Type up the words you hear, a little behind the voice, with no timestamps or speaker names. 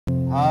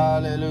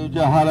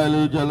Hallelujah,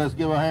 hallelujah. Let's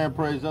give a hand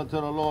praise unto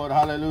the Lord.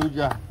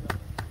 Hallelujah.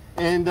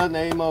 In the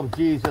name of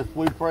Jesus,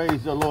 we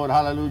praise the Lord.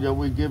 Hallelujah.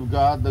 We give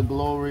God the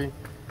glory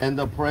and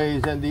the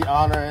praise and the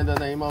honor in the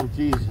name of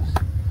Jesus.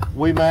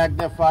 We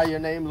magnify your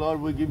name,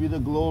 Lord. We give you the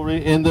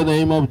glory in the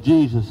name of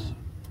Jesus.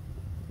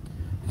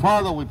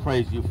 Father, we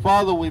praise you.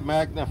 Father, we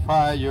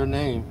magnify your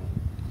name.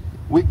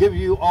 We give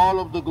you all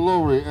of the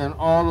glory and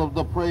all of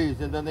the praise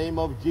in the name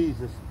of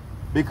Jesus,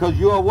 because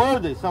you are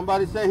worthy.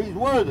 Somebody say he's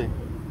worthy.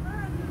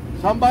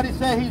 Somebody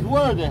say he's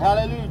worthy.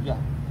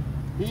 Hallelujah.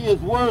 He is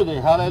worthy.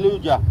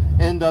 Hallelujah.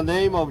 In the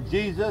name of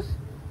Jesus,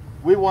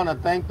 we want to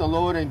thank the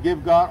Lord and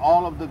give God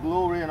all of the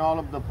glory and all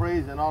of the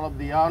praise and all of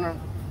the honor.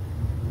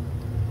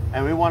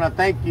 And we want to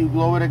thank you,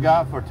 glory to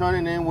God, for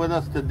turning in with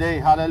us today.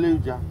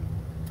 Hallelujah.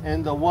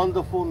 In the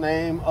wonderful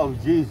name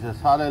of Jesus.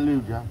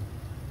 Hallelujah.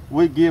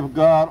 We give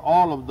God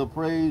all of the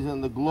praise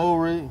and the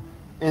glory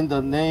in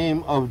the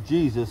name of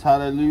Jesus.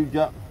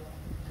 Hallelujah.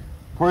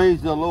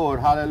 Praise the Lord.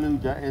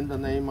 Hallelujah. In the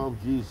name of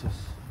Jesus.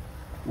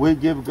 We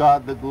give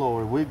God the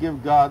glory. We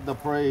give God the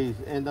praise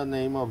in the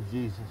name of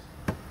Jesus.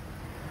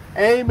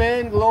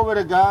 Amen. Glory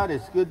to God.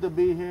 It's good to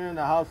be here in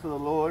the house of the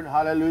Lord.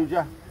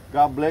 Hallelujah.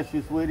 God bless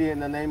you, sweetie,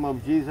 in the name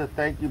of Jesus.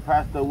 Thank you,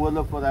 Pastor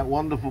Willer, for that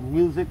wonderful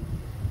music.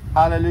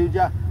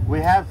 Hallelujah. We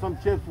have some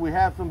chips. We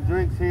have some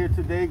drinks here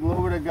today.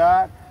 Glory to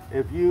God.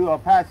 If you are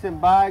passing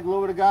by,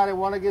 glory to God, and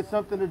want to get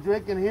something to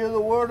drink and hear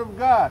the word of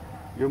God,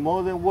 you're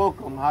more than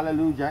welcome.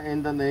 Hallelujah.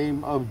 In the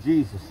name of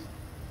Jesus.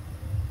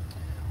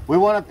 We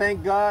want to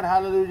thank God.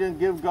 Hallelujah. And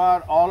give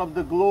God all of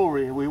the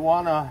glory. We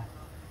want to,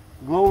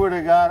 glory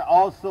to God,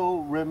 also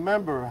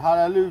remember,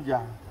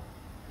 hallelujah,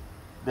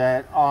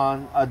 that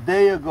on a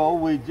day ago,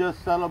 we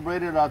just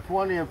celebrated our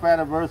 20th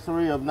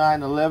anniversary of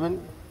 9/11.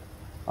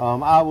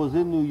 I was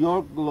in New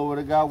York, glory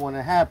to God, when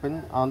it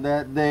happened on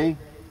that day.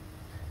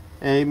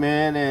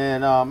 Amen.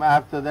 And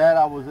after that,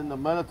 I was in the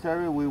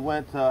military. We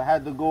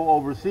had to go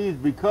overseas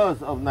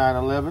because of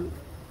 9/11.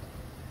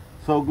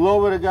 So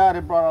glory to God,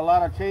 it brought a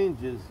lot of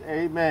changes.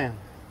 Amen.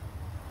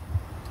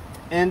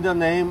 In the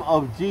name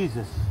of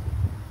Jesus.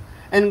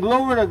 And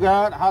glory to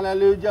God,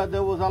 hallelujah,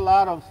 there was a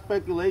lot of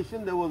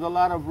speculation. There was a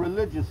lot of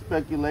religious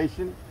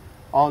speculation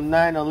on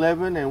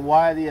 9/11 and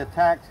why the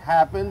attacks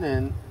happened.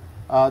 And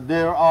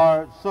there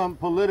are some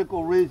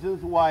political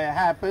reasons why it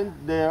happened.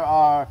 There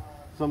are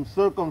some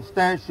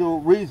circumstantial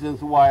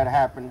reasons why it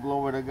happened.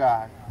 Glory to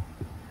God.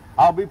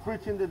 I'll be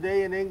preaching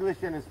today in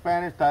English and in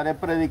Spanish. Estaré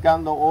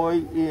predicando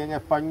hoy y en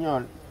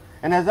español.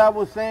 And as I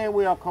was saying,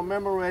 we are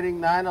commemorating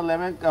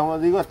 9/11. Como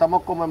digo,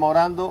 estamos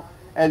conmemorando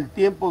el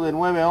tiempo de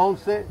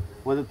 9/11,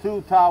 where the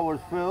two towers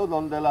fell,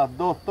 donde las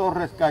dos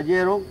torres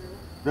cayeron.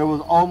 There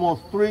was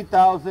almost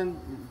 3,000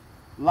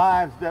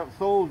 lives,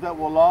 souls that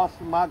were lost,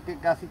 más que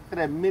casi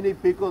 3,000 y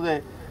pico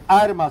de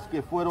armas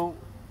que fueron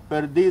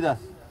perdidas,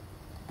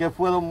 que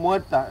fueron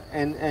muertas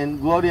en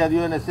gloria a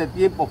Dios en ese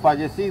tiempo,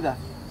 fallecidas.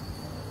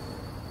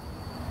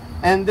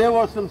 And there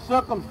were some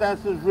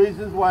circumstances,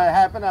 reasons why it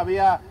happened.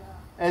 Había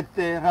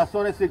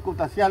razones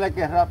circunstanciales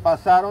que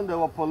pasaron. There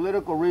were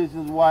political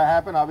reasons why it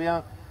happened.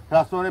 Había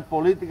razones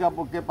políticas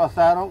por qué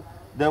pasaron.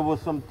 There were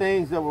some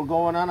things that were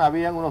going on.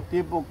 Habían unos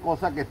tiempos,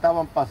 cosas que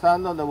estaban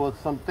pasando. There were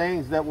some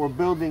things that were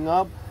building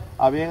up.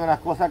 Habían unas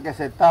cosas que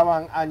se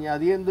estaban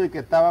añadiendo y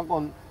que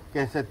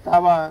se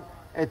estaban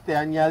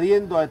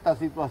añadiendo a esta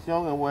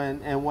situación.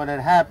 And when it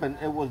happened,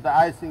 it was the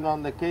icing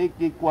on the cake.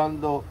 Y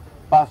cuando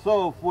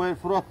pasó, fue el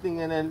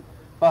frosting en el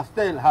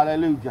pastel.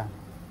 Hallelujah.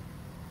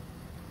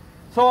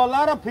 So a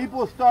lot of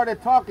people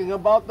started talking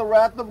about the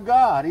wrath of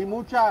God. Y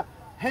mucha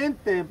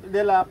gente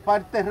de la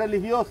parte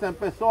religiosa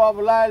empezó a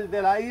hablar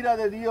de la ira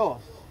de Dios.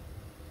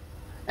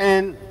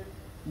 And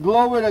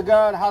glory to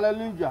God,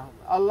 hallelujah.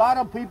 A lot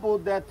of people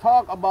that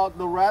talk about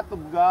the wrath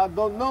of God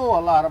don't know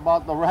a lot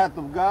about the wrath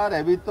of God.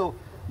 He visto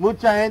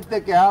mucha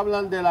gente que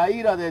hablan de la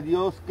ira de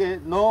Dios que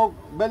no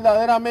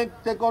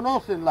verdaderamente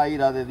conocen la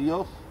ira de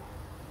Dios.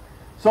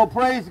 So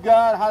praise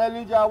God,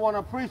 hallelujah. I want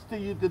to preach to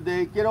you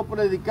today. Quiero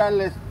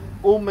predicarles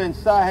un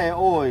mensaje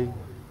hoy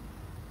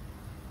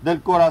del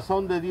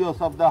corazón de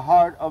Dios, of the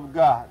heart of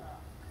God.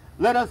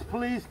 Let us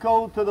please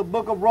go to the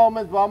book of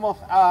Romans. Vamos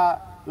a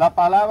la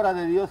palabra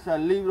de Dios,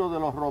 al libro de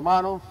los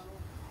Romanos.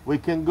 We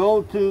can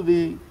go to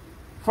the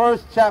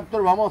first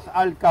chapter. Vamos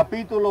al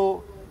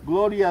capítulo,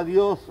 gloria a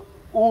Dios,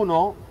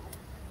 1.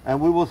 And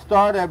we will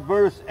start at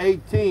verse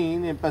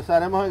 18.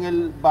 Empezaremos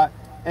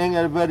en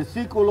el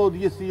versículo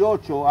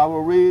 18. I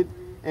will read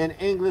in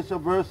English a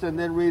verse and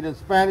then read in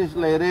Spanish.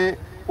 Leeré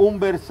un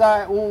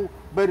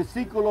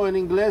versículo en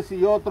inglés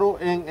y otro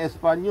en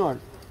español.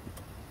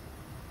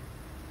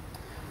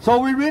 So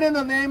we read in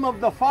the name of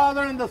the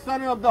Father and the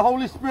Son and of the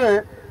Holy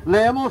Spirit.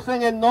 Leemos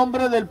en el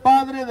nombre del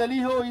Padre, del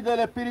Hijo y del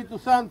Espíritu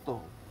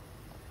Santo.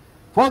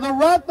 For the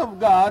wrath of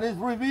God is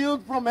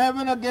revealed from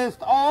heaven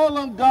against all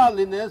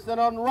ungodliness and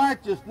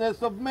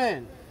unrighteousness of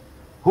men,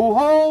 who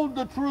hold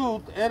the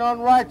truth in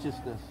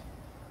unrighteousness.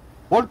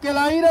 Porque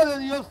la ira de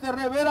Dios se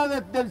revela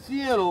desde el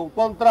cielo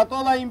contra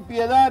toda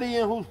impiedad y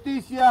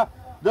injusticia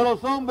de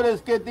los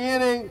hombres que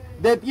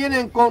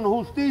detienen con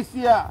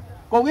justicia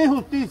con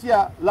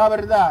injusticia la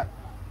verdad.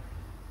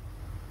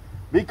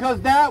 Because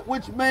that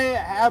which may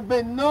have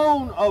been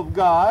known of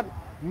God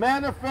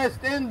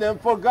manifest in them,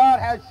 for God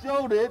has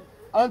showed it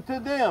unto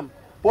them.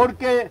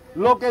 Porque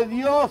lo que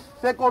Dios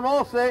se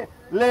conoce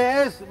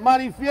le es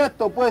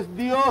manifiesto, pues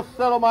Dios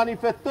se lo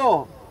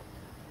manifestó.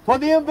 For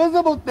the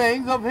invisible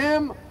things of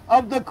him,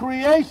 of the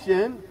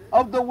creation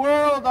of the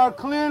world are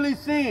clearly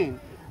seen,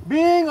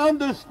 being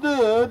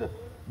understood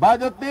by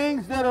the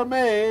things that are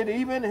made,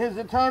 even his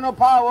eternal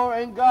power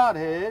and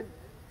Godhead,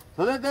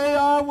 so that they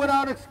are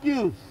without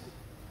excuse.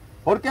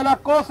 Porque las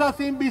cosas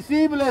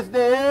invisibles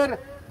de él,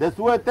 de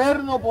su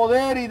eterno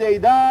poder y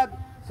deidad,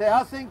 se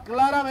hacen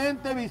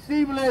claramente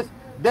visibles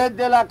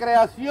desde la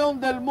creación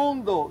del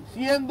mundo,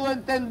 siendo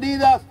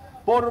entendidas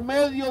por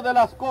medio de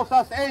las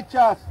cosas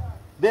hechas,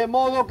 de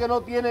modo que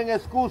no tienen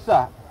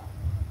excusa.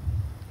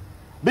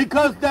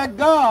 Because that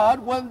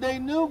God, when they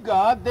knew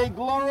God, they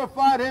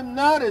glorified him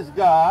not as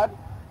God,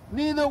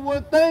 neither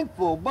were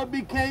thankful, but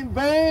became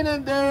vain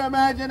in their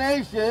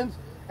imaginations,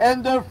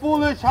 and their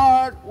foolish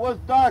heart was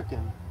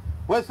darkened.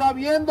 Pues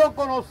habiendo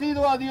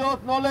conocido a Dios,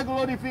 no le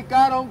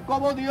glorificaron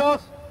como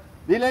Dios,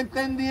 ni le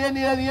entendían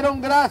ni le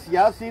dieron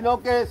gracias,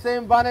 sino que se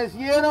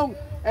envanecieron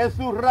en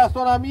sus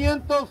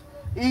razonamientos,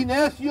 y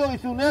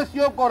su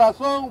necio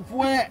corazón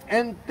fue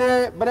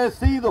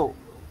entebrecido.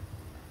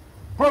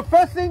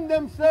 Professing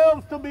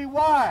themselves to be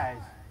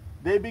wise,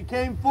 they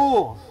became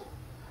fools.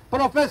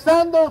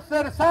 Profesando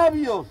ser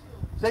sabios,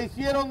 se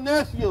hicieron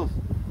necios.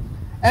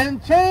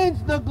 And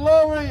changed the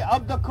glory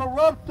of the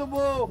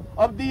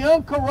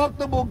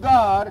uncorruptible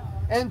God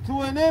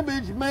into an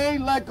image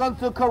made like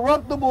unto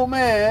corruptible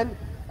man,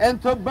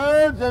 and to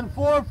birds and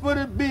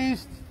four-footed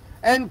beasts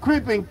and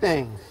creeping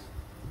things.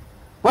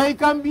 Pues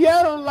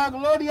cambiaron la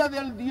gloria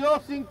del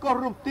Dios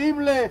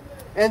incorruptible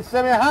en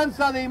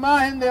semejanza de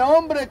imagen de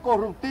hombre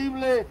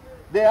corruptible,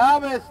 de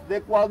aves,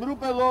 de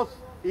cuadrúpedos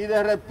y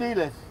de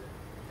reptiles.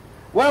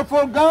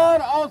 Wherefore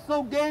God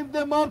also gave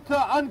them up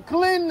to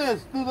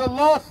uncleanness through the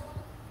lust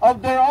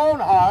of their own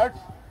hearts,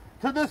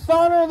 to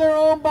dishonor their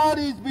own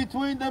bodies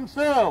between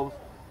themselves,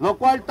 lo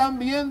cual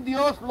también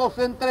Dios los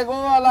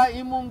entregó a la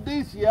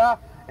inmundicia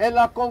en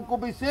la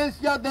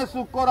concupiscencia de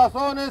sus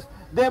corazones,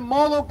 de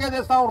modo que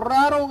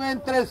deshonraron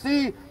entre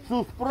sí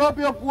sus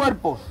propios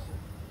cuerpos.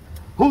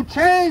 Who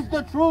changed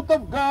the truth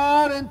of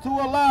God into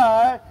a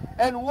lie,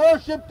 and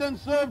worshipped and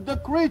served the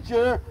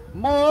creature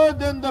more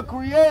than the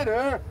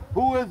Creator,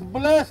 who is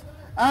blessed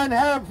and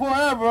have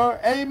forever.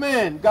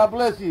 Amen. God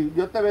bless you.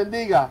 Dios te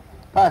bendiga,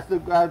 Pastor.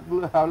 God,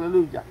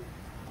 hallelujah.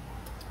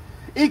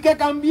 Y que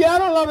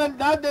cambiaron la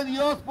verdad de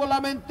Dios por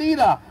la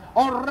mentira,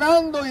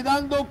 honrando y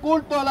dando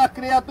culto a las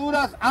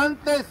criaturas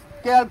antes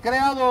que al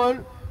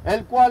Creador,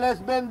 el cual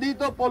es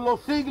bendito por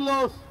los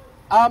siglos.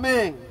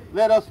 Amén.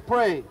 Let us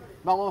pray.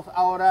 Vamos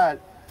a orar.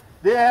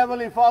 Dear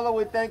Heavenly Father,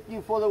 we thank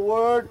you for the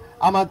word.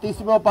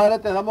 Amantísimo Padre,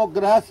 te damos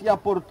gracias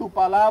por tu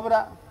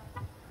palabra.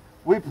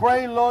 We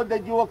pray, Lord,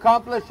 that you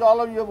accomplish all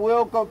of your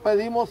will.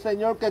 Pedimos,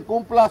 Señor, que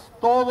cumplas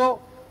todo.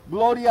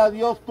 Gloria a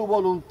Dios, tu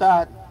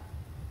voluntad.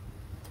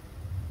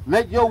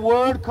 Let your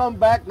word come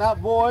back not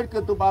void,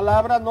 que tu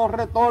palabra no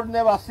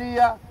retorne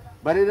vacía,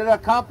 but it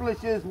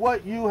accomplishes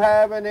what you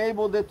have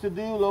enabled it to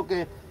do,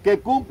 que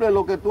cumple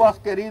lo que tú has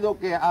querido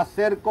que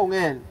hacer con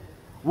él.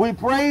 We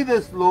pray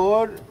this,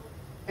 Lord,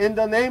 in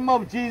the name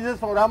of Jesus.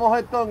 Oramos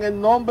esto en el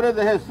nombre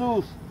de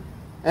Jesús.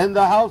 And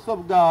the house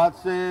of God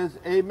says,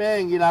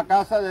 Amen. Y la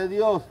casa de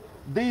Dios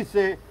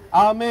dice,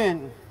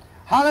 Amén.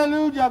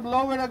 Hallelujah,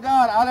 glory to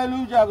God.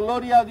 Hallelujah,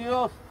 gloria a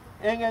Dios.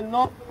 En el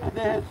nombre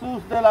de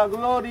Jesús de la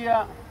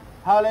gloria.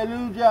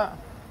 Hallelujah.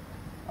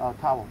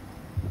 Towel.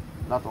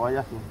 La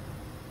toalla azul.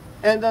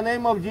 In the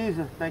name of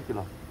Jesus. Thank you,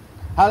 Lord.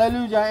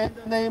 Hallelujah.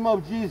 In the name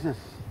of Jesus.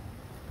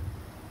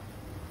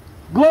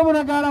 Glory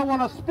to God, I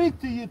want to speak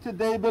to you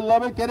today,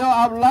 beloved. Quiero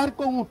hablar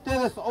con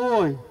ustedes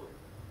hoy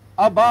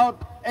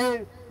about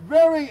a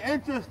very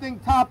interesting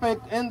topic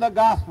in the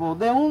gospel.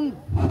 De un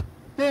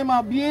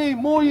tema bien,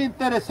 muy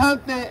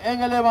interesante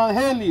en el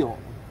Evangelio.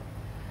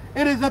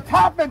 It is a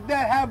topic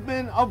that has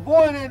been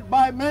avoided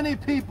by many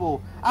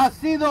people. Ha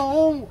sido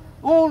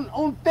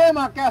un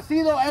tema que ha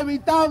sido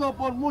evitado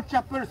por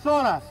muchas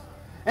personas.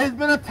 It's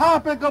been a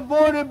topic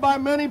avoided by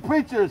many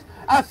preachers.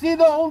 Ha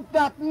sido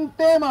un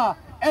tema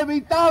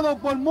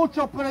evitado por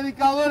muchos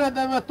predicadores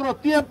de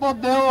nuestros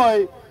tiempos de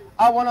hoy.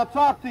 I want to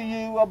talk to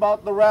you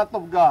about the wrath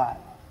of God.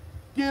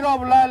 Quiero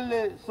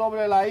hablarle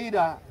sobre la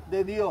ira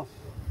de Dios.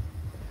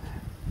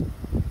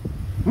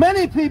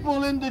 Many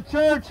people in the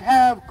church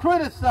have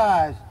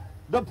criticized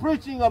the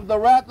preaching of the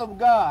wrath of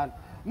God.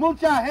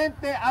 Mucha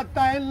gente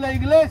hasta en la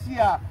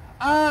iglesia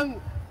han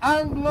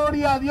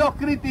gloria a Dios,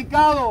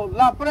 criticado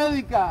la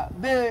prédica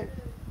de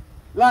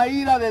la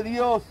ira de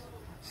Dios,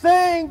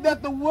 saying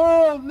that the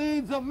world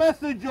needs a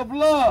message of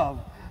love,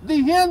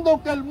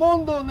 diciendo que el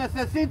mundo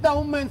necesita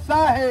un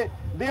mensaje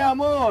de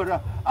amor,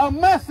 a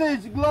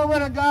message, glory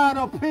to God,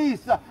 of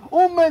peace,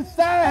 un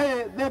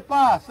mensaje de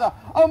paz,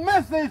 a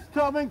message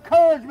of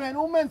encouragement,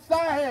 un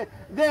mensaje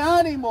de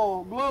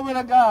ánimo, glory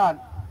to God.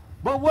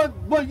 But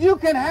what you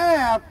can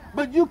have,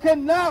 but you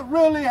cannot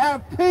really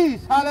have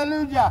peace,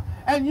 hallelujah,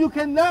 and you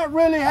cannot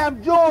really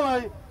have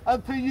joy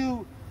until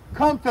you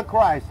come to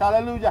Christ,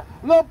 hallelujah.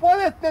 No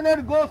puedes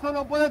tener gozo,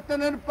 no puedes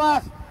tener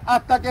paz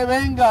hasta que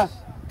vengas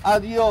a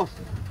Dios.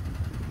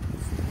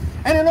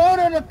 And in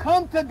order to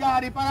come to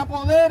God, y para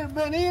poder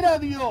venir a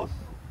Dios,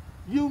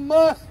 you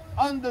must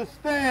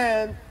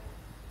understand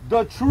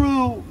the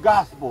true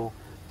gospel.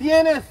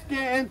 Tienes que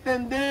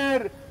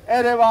entender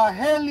el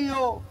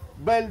evangelio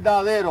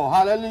verdadero.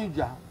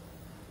 Hallelujah.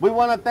 We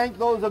want to thank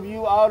those of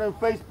you out in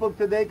Facebook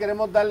today.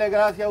 Queremos darle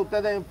gracias a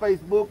ustedes en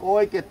Facebook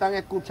hoy que están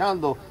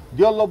escuchando.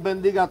 Dios los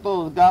bendiga a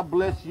todos. God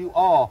bless you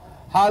all.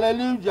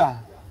 Hallelujah.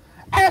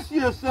 Ask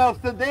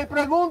yourselves today,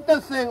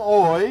 pregúntense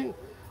hoy,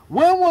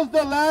 when was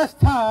the last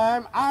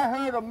time I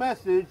heard a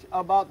message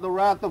about the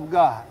wrath of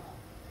God?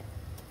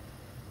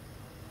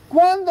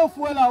 ¿Cuándo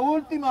fue la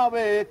última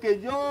vez que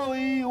yo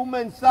oí un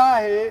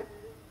mensaje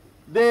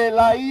de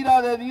la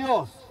ira de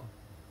Dios?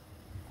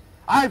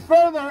 I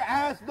further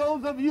ask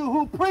those of you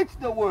who preach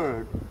the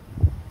word.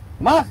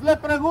 Más le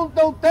pregunto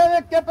a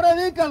ustedes que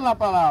predican la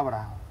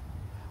palabra.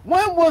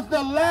 When was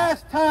the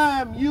last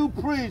time you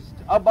preached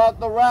about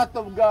the wrath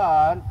of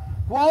God?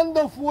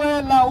 ¿Cuándo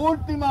fue la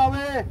última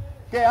vez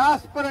que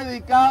has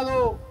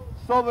predicado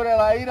sobre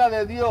la ira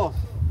de Dios?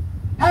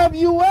 Have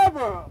you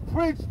ever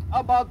preached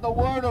about the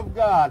word of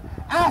God?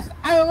 ¿Has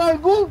en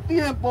algún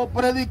tiempo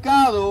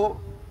predicado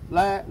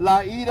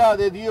la ira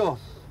de Dios?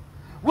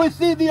 We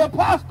see the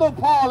Apostle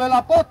Paul, el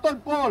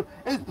apóstol Paul,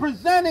 is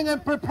presenting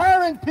and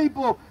preparing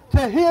people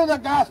to hear the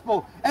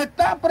gospel.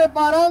 Está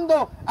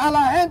preparando a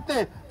la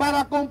gente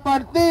para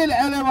compartir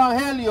el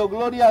evangelio.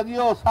 Gloria a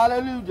Dios.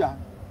 Hallelujah.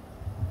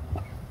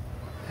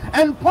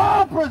 And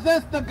Paul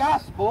presents the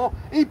gospel,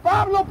 y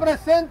Pablo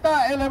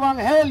presenta el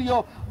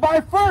evangelio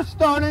by first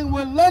starting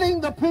with letting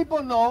the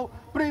people know,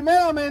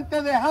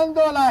 primeramente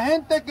dejando a la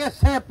gente que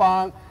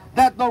sepan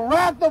that the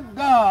wrath of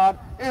God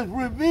is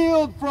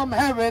revealed from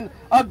heaven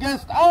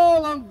against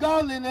all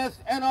ungodliness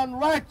and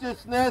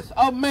unrighteousness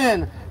of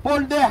men.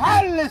 Por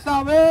dejarle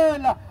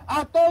saber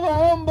a todo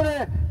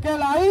hombre que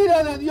la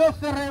ira de Dios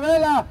se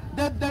revela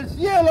desde el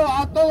cielo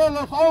a todos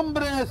los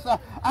hombres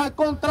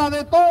contra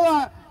de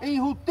toda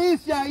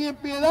injusticia y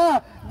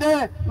impiedad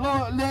de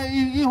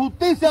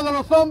injusticia de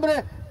los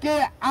hombres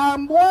que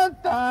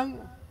aguantan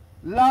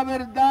la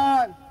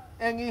verdad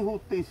en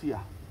injusticia.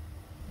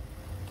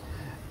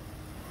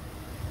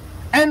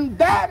 And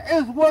that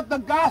is what the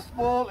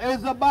gospel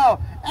is about.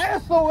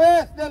 Eso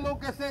es de lo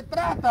que se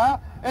trata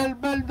el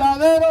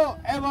verdadero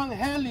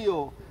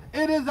evangelio.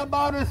 It is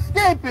about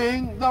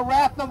escaping the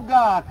wrath of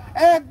God.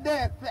 Es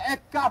de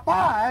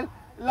escapar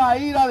la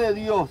ira de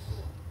Dios.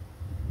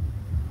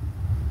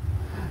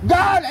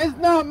 God is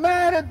not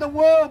mad at the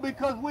world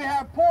because we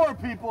have poor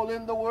people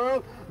in the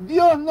world.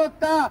 Dios no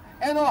está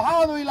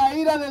enojado y la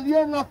ira de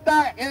Dios no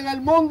está en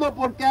el mundo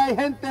porque hay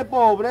gente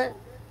pobre.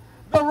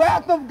 The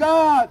wrath of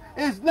God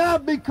is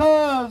not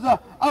because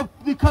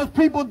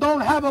people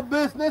don't have a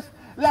business.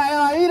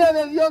 La ira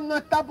de Dios no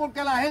está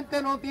porque la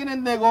gente no tiene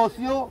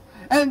negocio.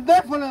 And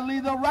definitely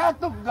the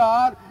wrath of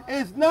God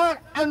is not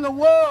in the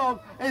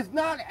world, it's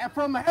not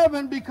from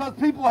heaven because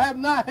people have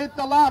not hit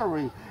the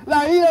lottery.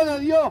 La ira de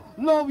Dios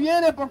no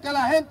viene porque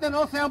la gente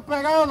no se han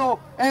pegado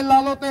en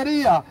la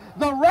lotería.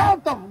 The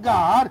wrath of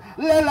God,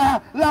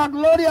 la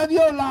gloria a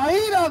Dios, la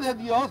ira de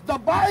Dios, the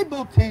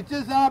Bible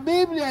teaches, la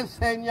Biblia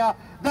enseña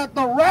that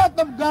the wrath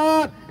of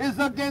God is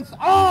against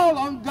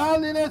all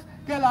ungodliness,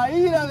 que la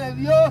ira de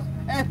Dios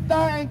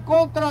está en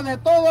contra de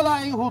toda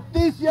la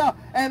injusticia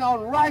and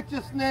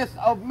unrighteousness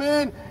of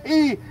men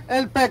y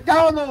el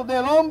pecado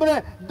del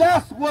hombre.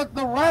 That's what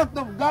the wrath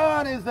of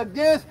God is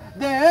against.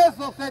 De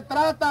eso se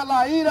trata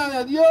la ira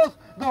de Dios.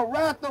 The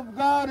wrath of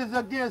God is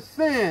against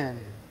sin.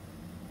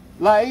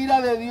 La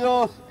ira de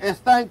Dios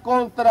está en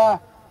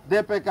contra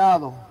de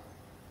pecado.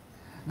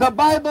 The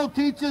Bible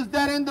teaches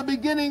that in the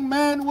beginning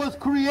man was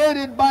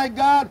created by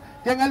God,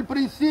 que en el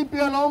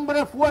principio el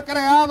hombre fue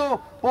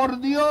creado por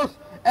Dios,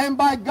 and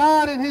by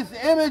God in his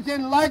image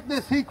and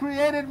likeness he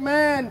created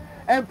man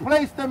and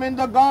placed him in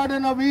the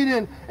Garden of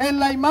Eden. En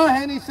la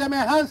imagen y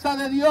semejanza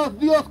de Dios,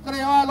 Dios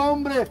creó al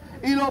hombre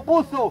y lo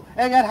puso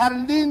en el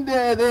jardín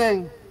de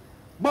Edén.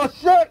 But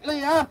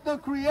shortly after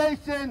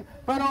creation,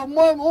 pero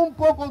un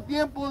poco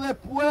tiempo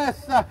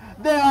después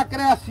de la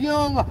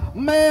creación,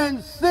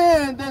 man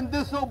sinned and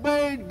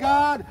disobeyed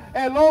God.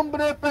 El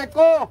hombre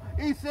pecó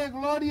y se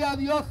gloria a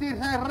Dios y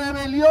se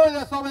rebelió y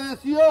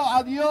desobedeció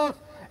a Dios.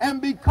 And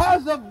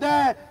because of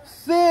that,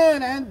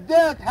 sin and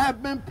death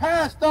have been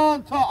passed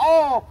on to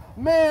all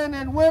men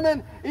and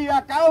women. Y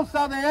a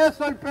causa de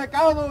eso, el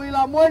pecado y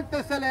la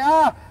muerte se le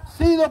ha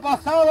sido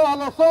pasado a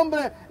los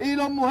hombres y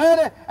las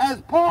mujeres,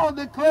 as Paul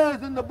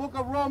declares in the book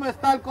of Romans,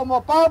 tal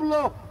como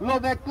Pablo lo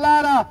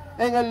declara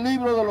en el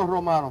libro de los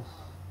Romanos.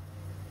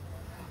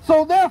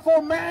 So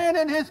therefore, man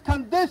in his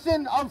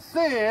condition of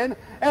sin,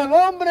 el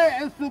hombre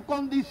en su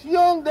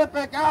condición de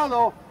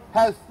pecado,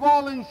 has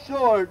fallen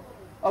short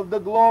of the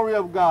glory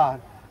of God.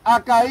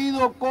 Ha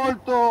caído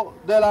corto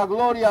de la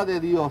gloria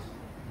de Dios.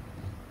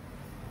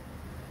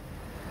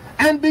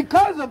 And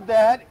because of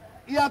that,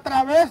 y a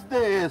través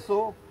de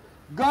eso,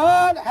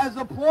 God has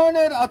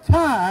appointed a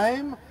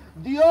time,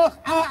 Dios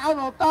ha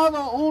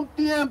anotado un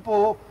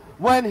tiempo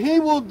when he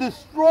will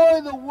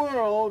destroy the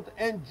world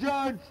and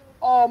judge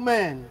all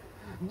men.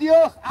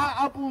 Dios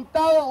ha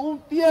apuntado un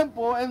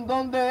tiempo en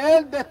donde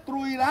Él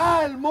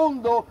destruirá el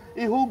mundo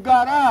y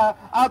juzgará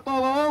a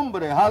todo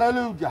hombre.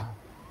 Hallelujah.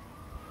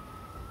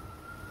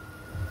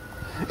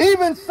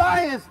 Even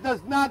science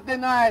does not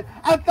deny it.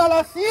 Hasta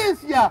la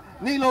ciencia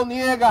ni lo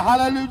niega.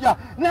 Hallelujah.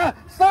 Now,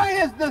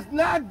 science does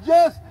not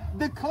just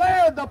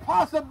declare the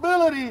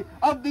possibility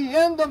of the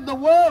end of the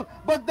world,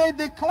 but they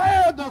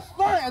declare the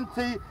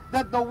certainty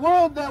that the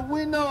world that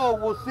we know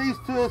will cease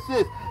to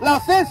exist. La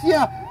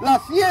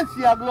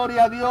ciencia,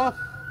 gloria a Dios.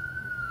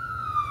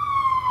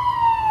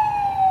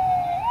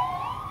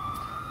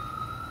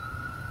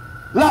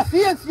 La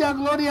ciencia,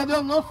 gloria a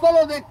Dios, no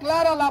solo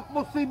declara la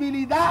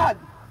posibilidad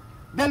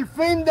del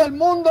fin del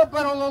mundo,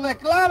 pero lo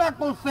declara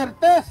con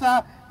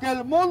certeza que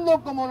el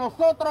mundo como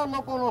nosotros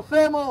lo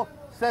conocemos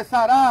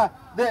cesará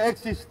de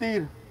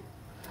existir.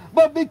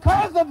 But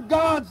because of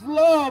God's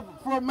love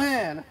for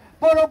man,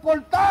 por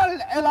tal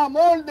el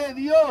amor de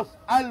Dios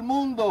al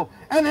mundo,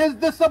 and his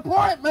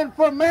disappointment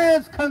for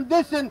man's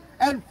condition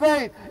and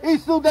faith, y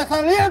su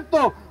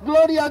desaliento,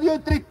 gloria a Dios, y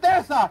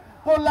tristeza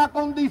por la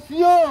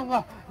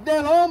condición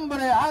del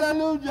hombre,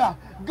 aleluya.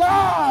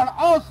 God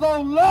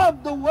also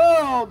loved the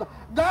world.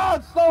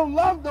 God so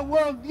loved the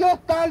world. Dios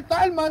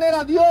tal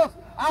manera Dios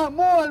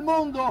amó al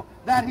mundo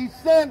that he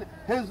sent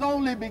his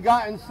only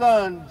begotten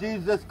son,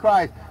 Jesus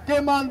Christ,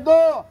 que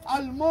mandó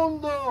al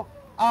mundo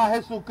a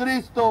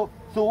Jesucristo,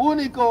 su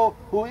único,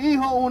 su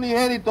hijo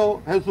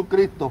unigénito,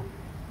 Jesucristo.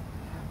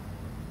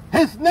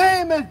 His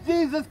name is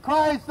Jesus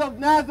Christ of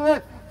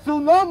Nazareth. Su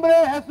nombre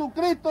es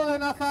Jesucristo de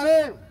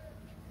Nazaret.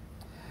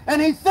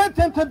 And he sent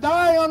him to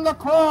die on the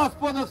cross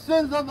for the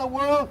sins of the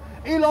world.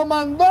 Y lo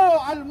mandó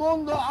al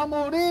mundo a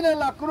morir en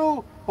la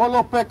cruz por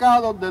los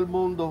pecados del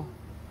mundo.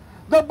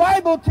 The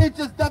Bible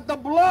teaches that the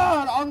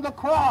blood on the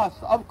cross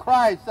of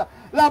Christ,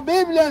 la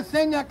Biblia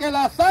enseña que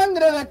la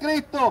sangre de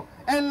Cristo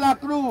en la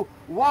cruz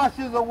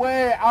washes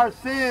away our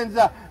sins.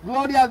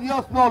 Gloria a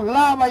Dios, nos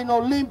lava y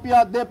nos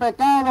limpia de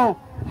pecado.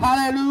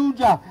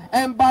 Hallelujah.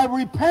 And by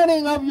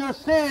repenting of your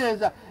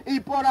sins, y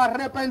por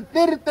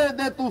arrepentirte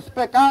de tus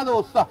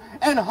pecados,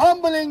 and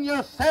humbling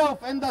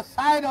yourself in the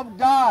sight of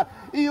God,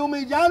 y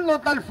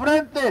humillándote al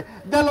frente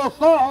de los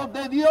ojos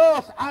de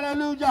Dios,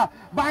 hallelujah,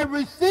 by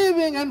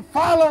receiving and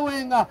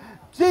following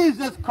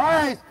Jesus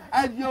Christ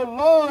as your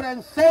Lord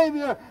and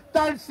Savior,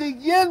 estar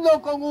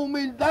siguiendo con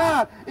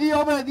humildad y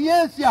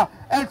obediencia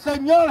el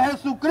Señor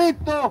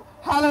Jesucristo,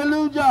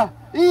 hallelujah,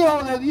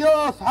 Hijo de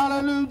Dios,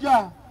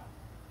 hallelujah.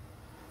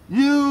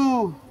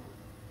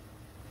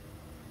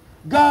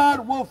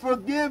 God will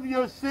forgive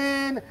your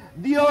sin.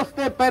 Dios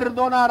te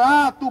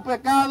perdonará tu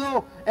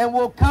pecado and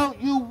will count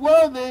you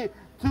worthy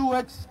to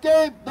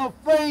escape the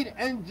fate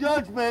and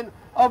judgment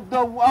of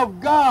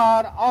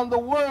God on the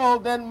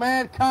world and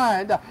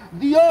mankind.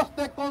 Dios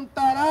te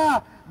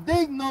contará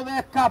digno de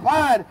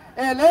escapar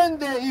el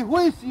ende y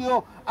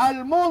juicio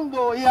al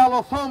mundo y a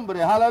los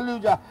hombres.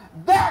 Hallelujah.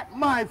 That,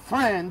 my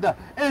friend,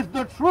 is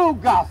the true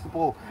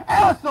gospel.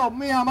 Eso,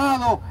 mi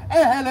amado,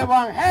 es el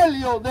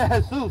evangelio de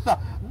Jesús.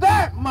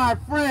 That, my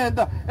friend,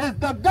 is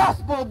the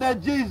gospel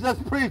that Jesus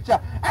preached.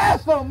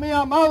 Eso, mi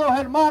amado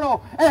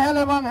hermano, es el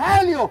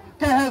evangelio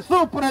que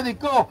Jesús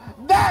predicó.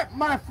 That,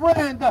 my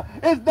friend,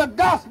 is the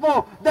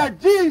gospel that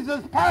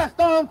Jesus passed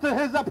on to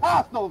his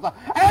apostles.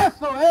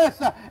 Eso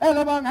es el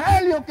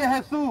evangelio que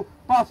Jesús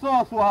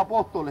pasó a sus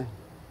apóstoles.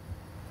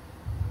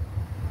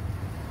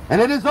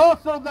 And it is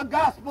also the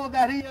gospel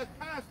that he has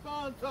passed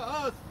on to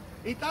us.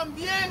 Y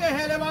también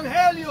es el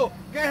evangelio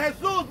que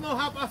Jesús nos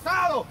ha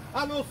pasado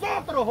a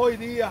nosotros hoy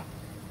día.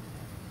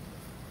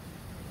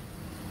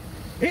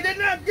 He did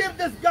not give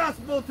this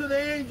gospel to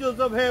the angels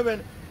of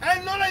heaven.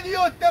 Él no le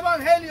dio este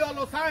evangelio a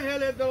los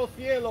ángeles de los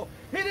cielos.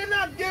 He did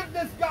not give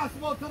this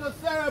gospel to the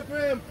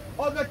seraphim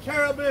or the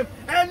cherubim.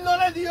 Él no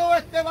le dio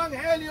este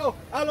evangelio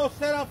a los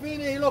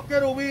serafines y los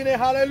querubines.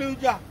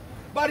 Aleluya.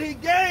 But he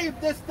gave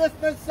this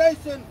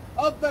dispensation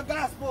of the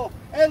gospel.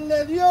 Él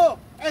le dio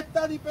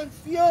esta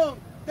dispensación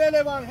del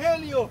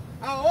evangelio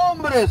a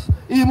hombres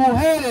y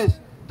mujeres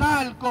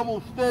tal como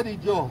usted y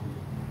yo.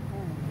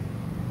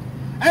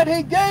 And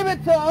he gave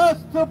it to us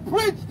to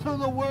preach to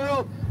the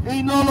world,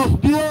 y nos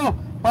los dio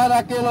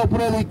para que lo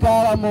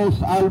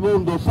predicáramos al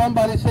mundo.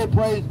 Somebody say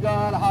praise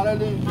God,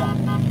 hallelujah.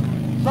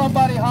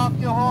 Somebody honk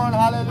your horn,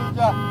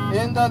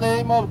 hallelujah, in the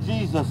name of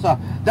Jesus.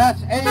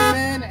 That's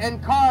amen in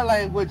car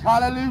language,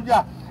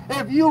 hallelujah.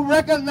 If you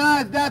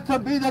recognize that to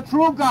be the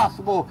true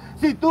gospel,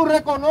 si tú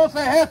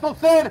reconoces eso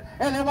ser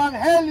el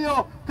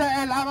evangelio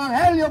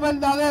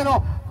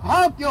verdadero,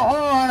 honk your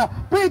horn,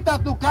 pita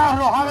tu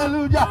carro,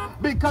 hallelujah,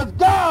 because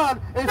God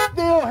is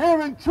still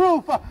hearing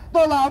truth.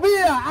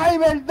 Todavía hay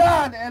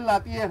verdad en la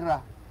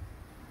tierra.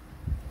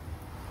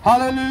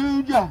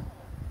 Hallelujah.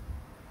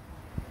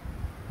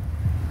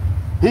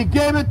 He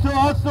gave it to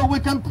us so we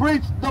can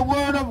preach the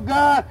word of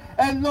God.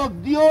 Él nos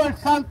dio el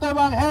santo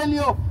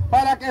evangelio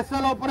para que se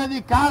lo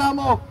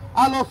predicáramos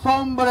a los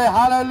hombres.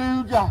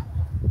 Hallelujah.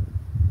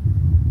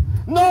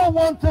 No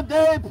one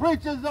today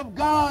preaches of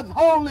God's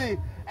holy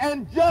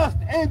and just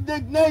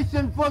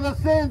indignation for the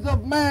sins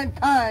of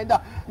mankind.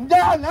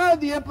 Ya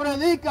nadie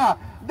predica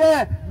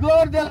de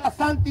la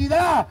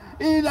santidad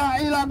y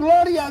la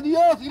gloria a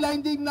Dios y la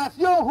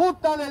indignación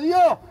justa de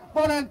Dios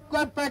por el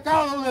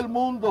pecado del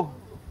mundo.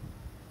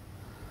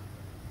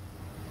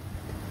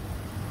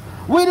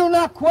 We do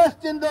not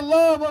question the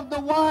love of the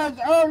wise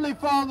earthly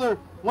father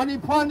when he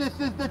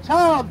punishes the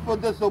child for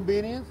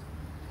disobedience.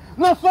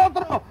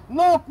 Nosotros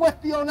no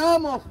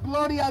cuestionamos,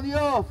 gloria a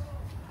Dios,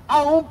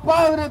 a un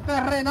padre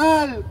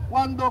terrenal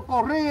cuando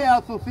corrige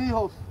a sus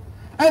hijos.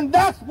 And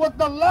that's what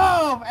the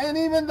love and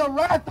even the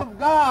wrath of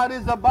God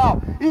is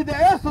about. Y de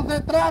eso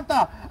se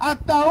trata,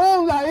 hasta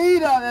aún la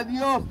ira de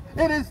Dios.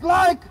 It is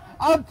like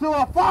unto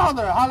a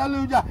father,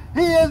 hallelujah.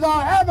 He is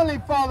our heavenly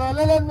Father,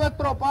 Él es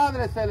nuestro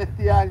Padre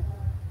celestial.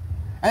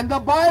 And the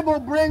Bible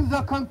brings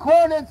a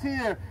concordance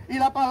here. Y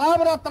la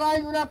palabra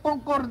trae una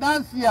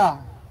concordancia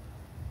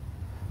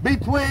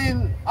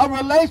between a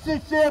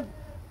relationship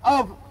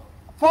of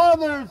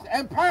fathers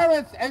and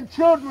parents and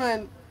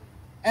children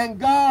and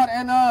God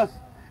and us.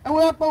 Es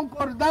una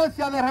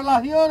concordancia de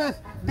relaciones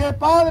de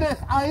padres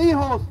a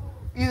hijos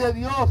y de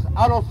Dios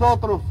a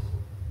nosotros.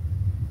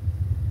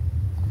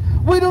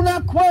 We do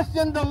not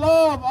question the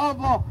love of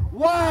a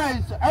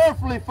wise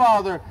earthly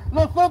father.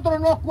 Nosotros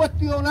no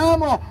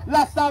cuestionamos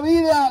la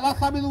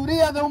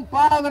sabiduría de un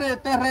padre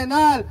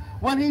terrenal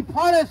when he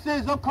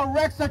punishes or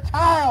corrects a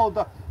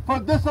child for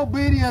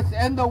disobedience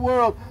in the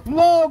world.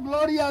 No,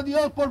 gloria a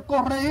Dios, por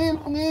corregir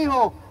un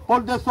hijo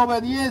por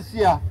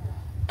desobediencia.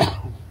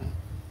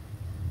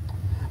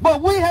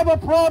 But we have a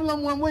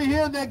problem when we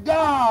hear that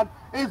God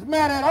is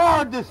mad at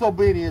our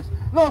disobedience.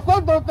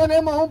 Nosotros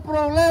tenemos un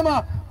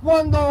problema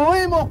cuando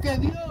oímos que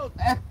Dios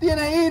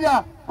tiene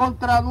ira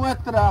contra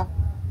nuestra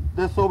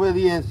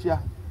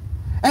desobediencia.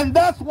 And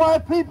that's why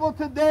people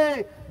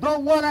today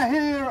don't want to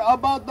hear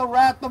about the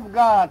wrath of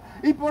God.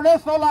 Y por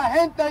eso la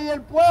gente y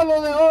el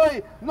pueblo de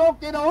hoy no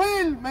quiere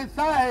oír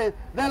mensajes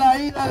de la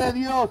ira de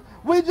Dios.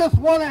 We just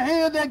want to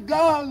hear that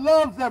God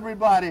loves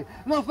everybody.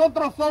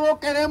 Nosotros solo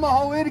queremos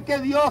oír que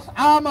Dios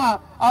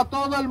ama a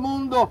todo el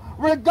mundo,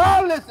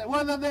 regardless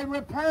whether they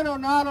repent or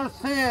not or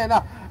sin.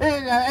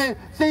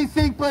 Si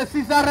se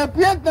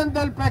arrepienten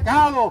del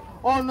pecado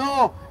o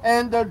no,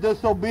 and their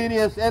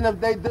disobedience, and if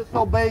they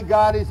disobey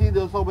God y si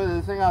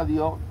desobedecen a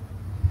Dios.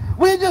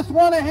 We just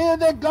want to hear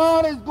that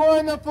God is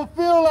going to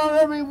fulfill our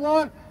every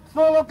want.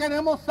 Solo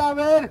queremos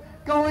saber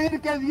que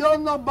oír que Dios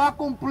nos va a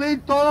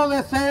cumplir todo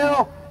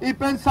deseo y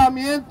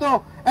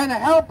pensamiento, and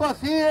help us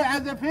here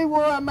as if he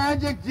were a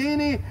magic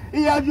genie,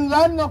 y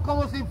ayudarnos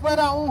como si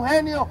fuera un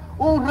genio,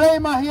 un rey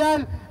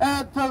magial,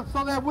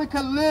 so that we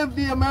can live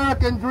the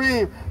American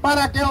dream,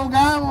 para que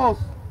hagamos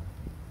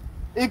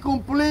y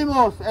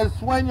cumplimos el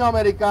sueño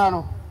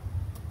americano.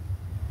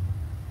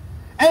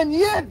 And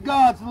yet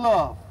God's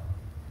love,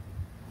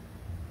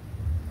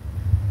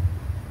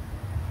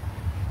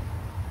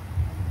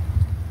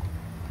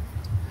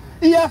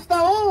 y hasta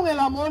aún el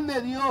amor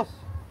de Dios,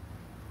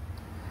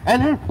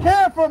 and his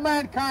care for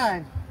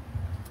mankind,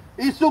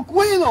 y su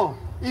cuidado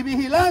y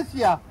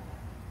vigilancia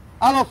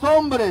a los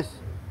hombres,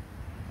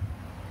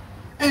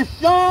 is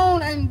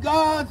shown in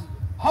God's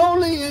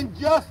holy and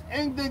just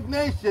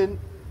indignation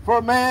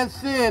for man's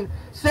sin.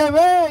 Se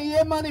ve y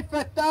es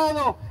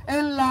manifestado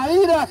en la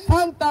ira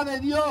santa de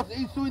Dios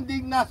y su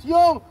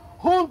indignación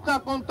junta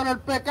contra el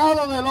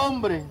pecado del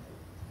hombre.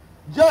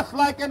 Just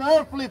like an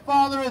earthly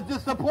father is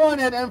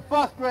disappointed and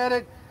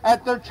frustrated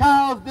at their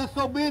child's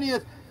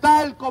disobedience,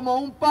 tal como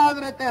un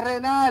padre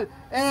terrenal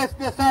es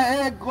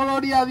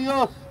gloria a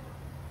Dios,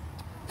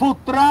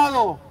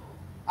 frustrado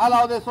a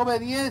la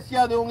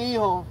desobediencia de un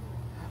hijo.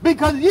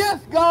 Because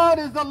yes, God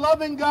is a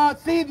loving God.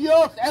 Sí,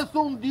 Dios es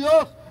un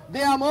Dios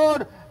de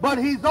amor, but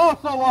he's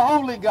also a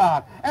holy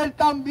God. Él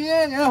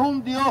también es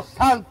un Dios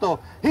santo.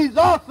 He's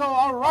also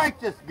a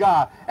righteous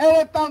God.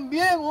 Él es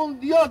también un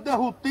Dios de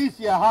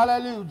justicia.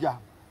 Hallelujah.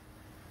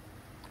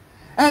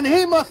 And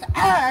he must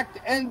act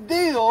and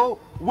deal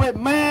with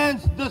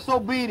man's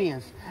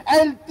disobedience.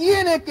 Él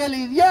tiene que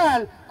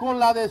lidiar con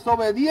la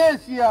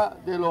desobediencia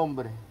del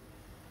hombre.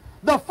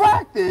 The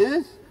fact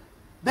is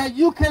that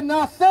you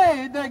cannot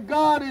say that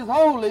God is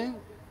holy.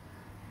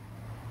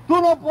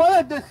 Tú no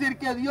puedes decir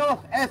que Dios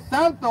es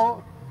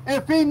santo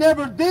if he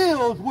never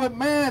deals with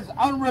man's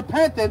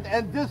unrepentant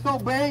and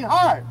disobeying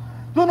heart.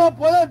 Tú no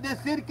puedes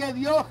decir que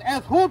Dios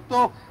es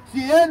justo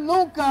si él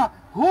nunca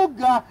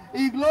juzga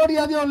y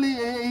gloria a Dios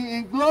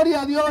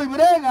y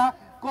brega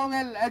con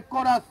el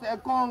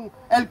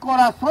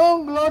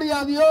corazón, gloria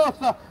a Dios,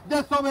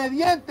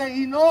 desobediente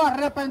y no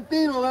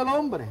arrepentido del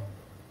hombre.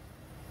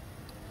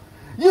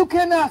 You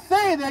cannot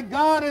say that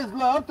God is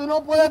love. Tú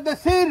no puedes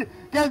decir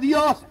que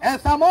Dios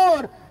es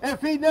amor if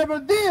he never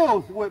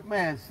deals with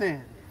man's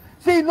sin.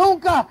 Si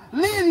nunca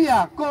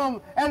lidia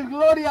con el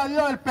gloria a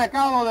Dios, el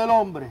pecado del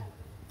hombre.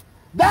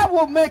 That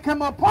will make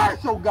him a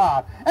partial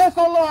God.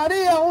 Eso lo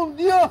haría un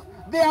Dios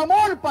de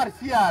amor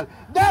parcial.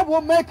 That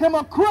will make him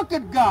a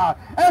crooked God.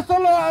 Eso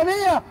lo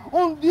haría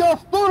un Dios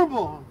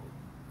turbo.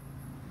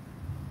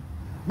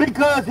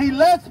 Because he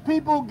lets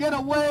people get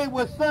away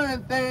with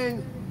certain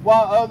things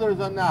while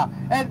others are not.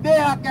 Él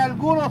deja que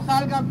algunos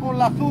salgan con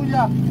la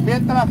suya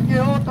mientras que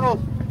otros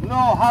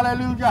no.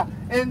 Hallelujah.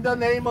 In the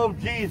name of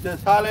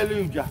Jesus.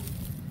 Hallelujah.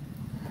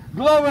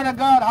 Glory to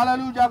God.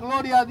 Hallelujah.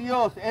 Gloria a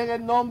Dios en el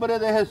nombre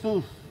de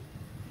Jesús.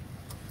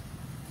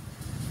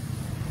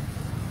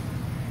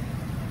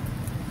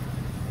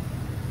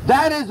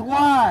 That is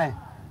why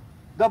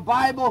the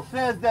Bible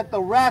says that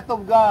the wrath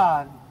of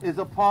God is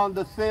upon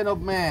the sin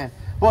of man.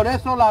 Por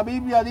eso la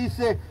Biblia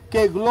dice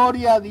que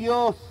gloria a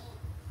Dios,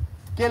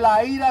 que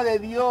la ira de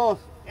Dios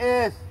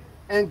es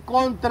en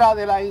contra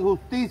de la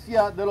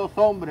injusticia de los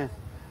hombres.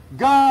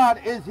 God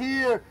is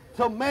here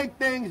to make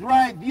things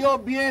right. Dios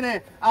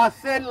viene a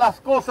hacer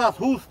las cosas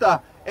justas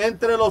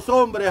entre los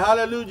hombres.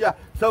 Hallelujah.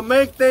 To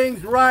make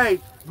things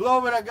right.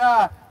 Glory to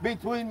God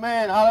between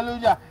men.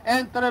 Hallelujah.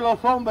 Entre los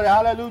hombres.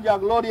 Hallelujah.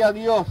 Gloria a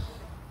Dios.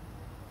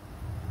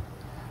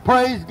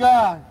 Praise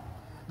God.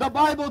 The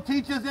Bible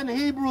teaches in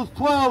Hebrews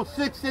 12,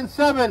 6 and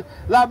 7.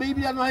 La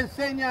Biblia nos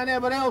enseña en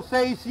Hebreos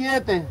 6,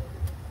 7.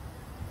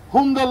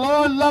 Whom the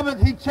Lord loveth,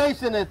 he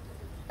chasteneth,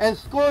 and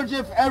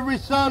scourgeth every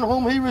son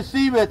whom he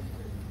receiveth.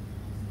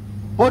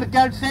 Porque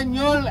al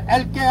Señor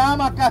el que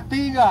ama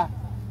castiga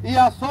y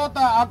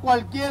azota a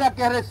cualquiera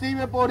que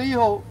recibe por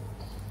hijo.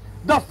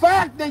 The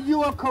fact that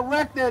you are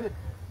corrected,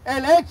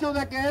 el hecho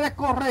de que eres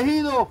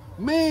corregido,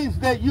 means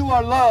that you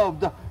are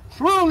loved.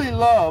 Truly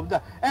loved.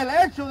 El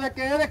hecho de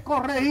que eres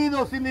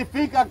corregido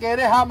significa que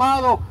eres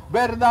amado,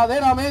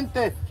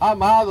 verdaderamente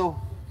amado.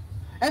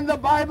 And the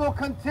Bible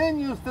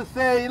continues to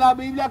say, la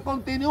Biblia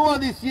continúa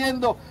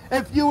diciendo,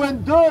 if you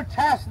endure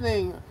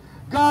chastening,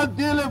 God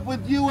dealeth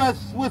with you as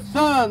with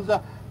sons.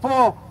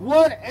 For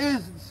what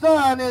is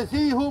son is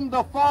he whom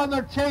the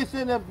Father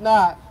chasteneth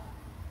not.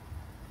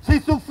 Si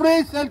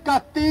sufrís el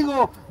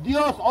castigo,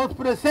 Dios os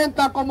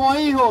presenta como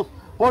hijos.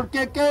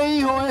 Porque qué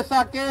hijo es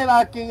aquel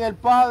a quien el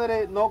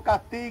Padre no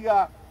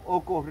castiga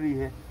o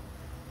corrige.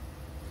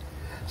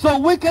 So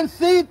we can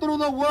see through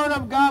the Word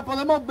of God,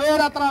 podemos ver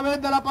a través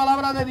de la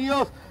palabra de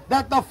Dios,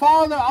 that a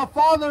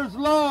father's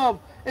love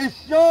is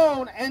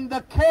shown in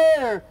the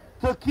care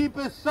to keep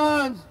his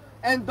sons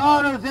and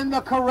daughters in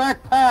the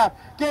correct path.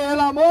 Que el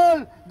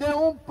amor de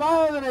un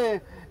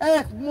padre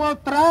es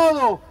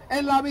mostrado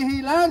en la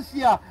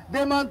vigilancia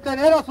de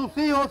mantener a sus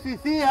hijos y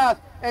hijas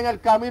en el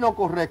camino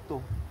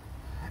correcto.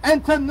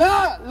 And to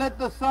not let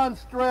the son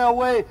stray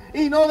away.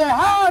 Y no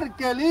dejar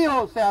que el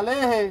hijo se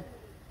aleje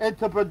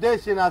into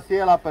perdition,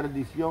 hacia la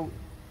perdición.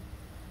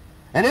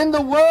 And in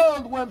the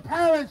world, when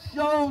parents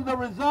show the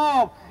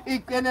resolve,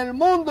 y en el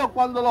mundo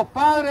cuando los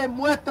padres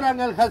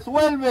muestran el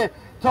resuelve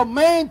to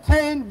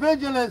maintain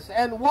vigilance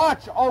and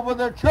watch over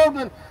their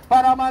children,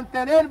 para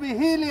mantener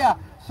vigilia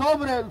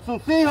sobre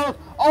sus hijos,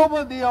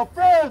 over the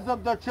affairs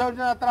of the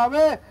children, a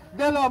través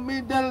de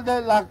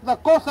las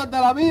cosas de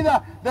la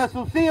vida de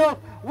sus hijos,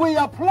 we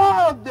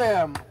applaud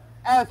them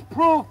as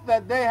proof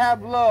that they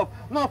have love.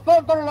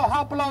 Nosotros los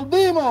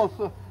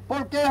aplaudimos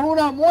porque es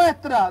una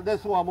muestra de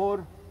su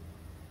amor.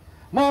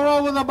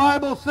 Moreover, the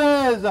Bible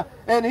says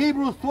in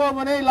Hebrews 12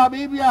 and 8, la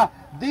Biblia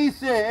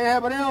dice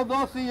en Hebreos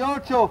 12 y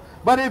 8,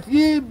 but if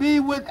ye be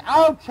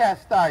without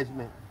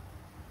chastisement,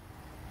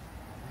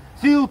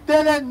 si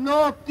ustedes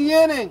no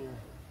tienen,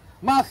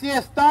 mas si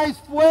estáis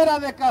fuera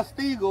de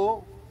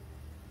castigo,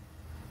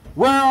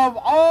 whereof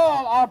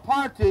all are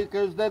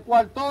partakers, de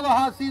cual todos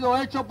han sido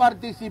hechos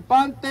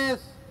participantes,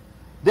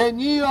 then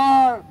ye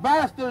are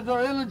bastards or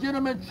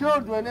illegitimate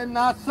children and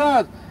not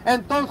sons.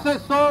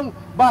 Entonces son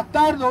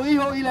bastardos,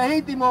 hijos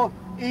ilegítimos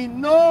y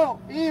no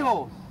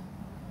hijos.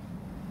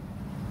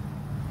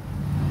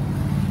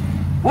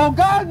 Well,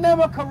 God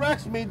never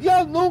corrects me.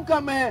 Dios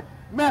nunca me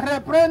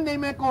reprende y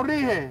me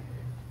corrige.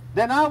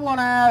 Then I want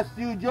to ask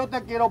you, yo te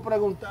quiero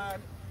preguntar,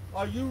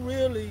 are you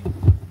really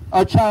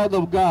a child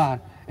of God?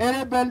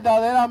 ¿Eres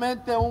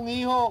verdaderamente un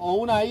hijo o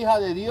una hija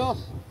de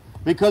Dios?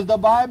 Because the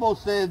Bible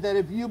says that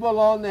if you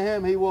belong to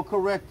him, he will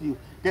correct you.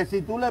 Que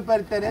si tú le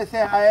perteneces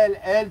a él,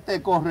 él te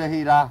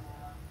corregirá.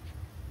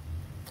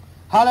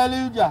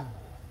 Hallelujah.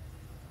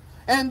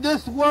 In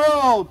this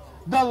world,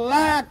 the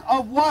lack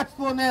of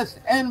watchfulness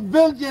and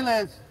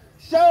vigilance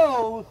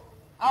shows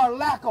our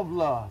lack of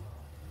love.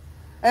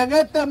 En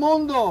este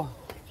mundo,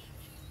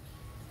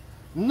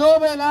 no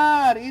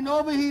velar y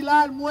no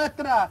vigilar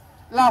muestra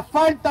la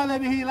falta de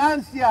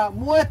vigilancia,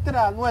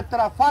 muestra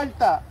nuestra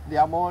falta de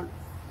amor.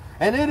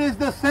 And it is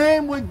the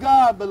same with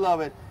God,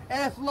 beloved.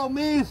 Es lo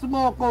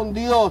mismo con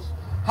Dios.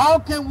 How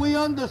can we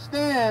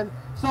understand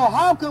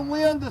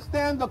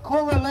the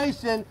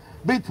correlation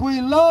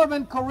between love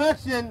and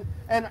correction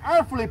and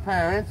earthly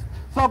parents?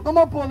 So,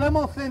 ¿cómo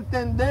podemos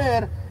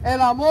entender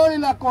el amor y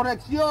la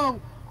corrección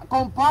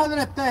con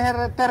padres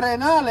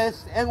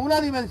terrenales en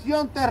una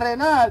dimensión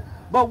terrenal,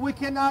 but we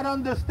cannot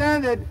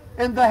understand it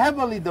in the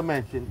heavenly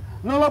dimension?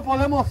 No lo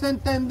podemos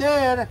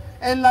entender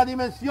en la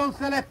dimensión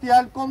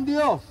celestial con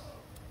Dios.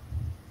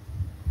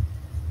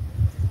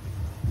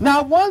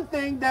 Now, one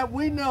thing that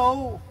we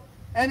know,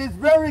 and it's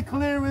very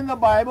clear in the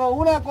Bible,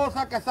 una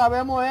cosa que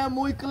sabemos es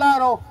muy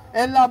claro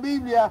en la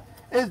Biblia,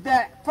 is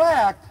that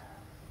fact,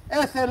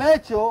 es el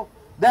hecho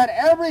that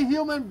every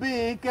human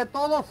being, que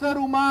todo ser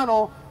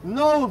humano,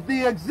 knows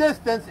the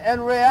existence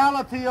and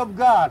reality of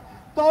God.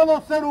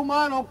 Todo ser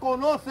humano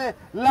conoce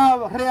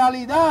la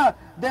realidad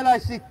de la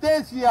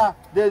existencia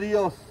de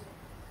Dios.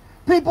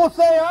 People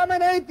say, I'm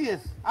an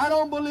atheist. I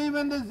don't believe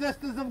in the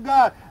existence of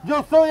God.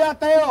 Yo soy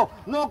ateo.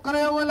 No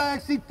creo en la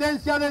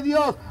existencia de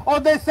Dios.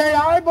 Or they say,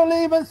 I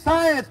believe in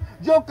science.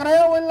 Yo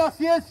creo en la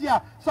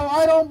ciencia. So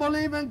I don't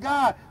believe in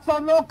God. So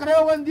no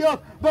creo en Dios.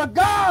 But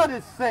God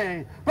is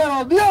saying,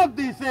 pero Dios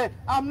dice,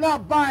 I'm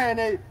not buying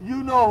it.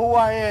 You know who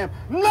I am.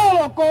 No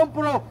lo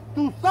compro.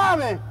 Tú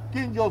sabes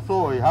quién yo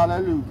soy.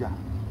 Hallelujah.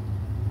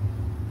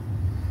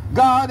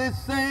 God is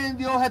saying,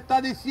 Dios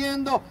está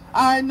diciendo,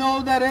 I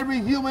know that every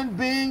human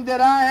being that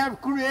I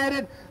have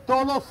created,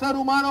 todo ser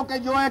humano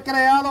que yo he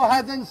creado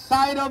has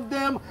inside of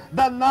them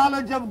the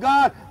knowledge of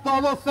God.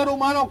 Todo ser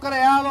humano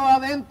creado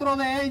adentro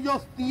de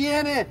ellos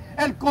tiene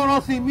el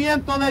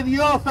conocimiento de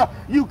Dios.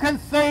 You can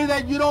say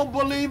that you don't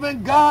believe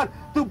in God.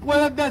 Tú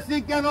puedes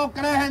decir que no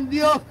crees en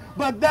Dios,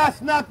 but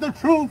that's not the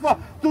truth.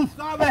 Tú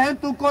sabes en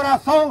tu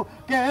corazón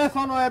que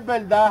eso no es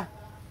verdad.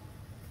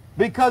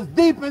 Because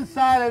deep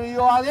inside of you,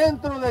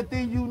 adentro de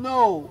ti, you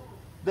know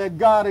that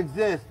God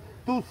exists.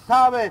 Tú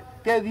sabes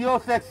que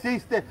Dios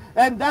existe.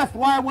 And that's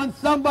why when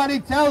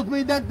somebody tells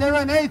me that they're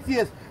an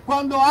atheist,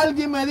 cuando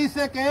alguien me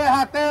dice que es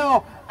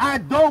ateo, I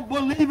don't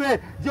believe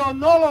it. Yo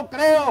no lo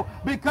creo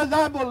because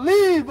I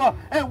believe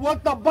in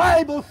what the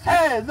Bible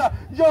says.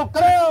 Yo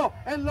creo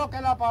en lo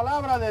que la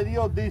palabra de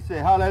Dios dice.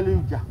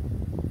 Hallelujah.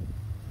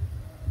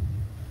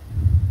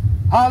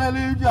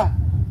 Hallelujah.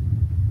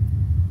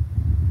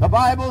 The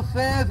Bible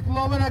says,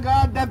 glory to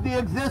God, that the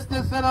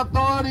existence and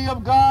authority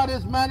of God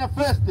is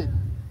manifested.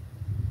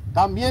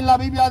 También la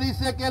Biblia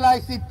dice que la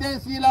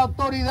existencia y la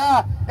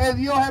autoridad de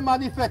Dios es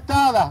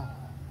manifestada.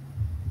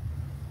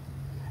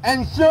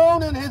 And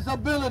shown in His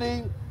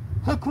ability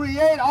to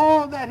create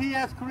all that He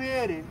has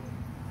created.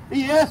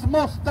 Y es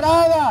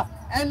mostrada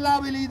en la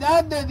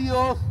habilidad de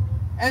Dios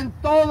en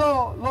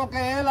todo lo que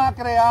Él ha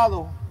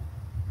creado.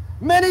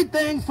 Many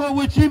things for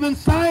which even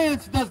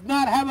science does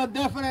not have a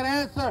definite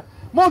answer.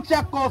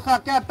 Muchas cosas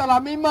que hasta la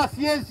misma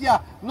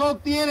ciencia no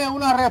tiene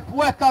una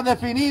respuesta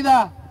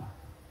definida.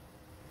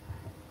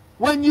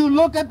 When you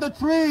look at the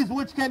trees,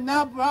 which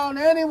cannot be found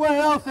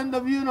anywhere else in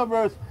the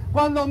universe,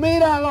 cuando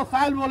mira a los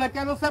árboles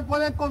que no se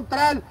puede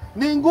encontrar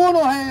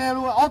ninguno en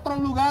otros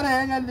lugares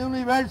en el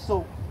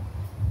universo.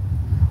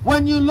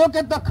 When you look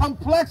at the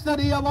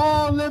complexity of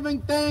all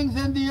living things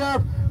in the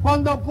earth,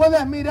 cuando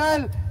puedes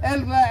mirar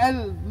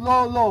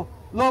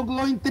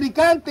lo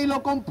intricante y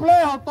lo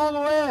complejo,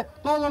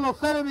 todos los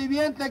seres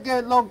vivientes,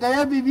 que lo que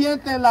es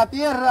viviente en la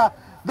tierra,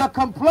 the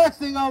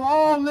complexity of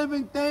all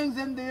living things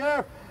in the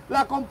earth,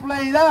 la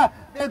complejidad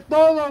de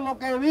todo lo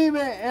que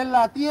vive en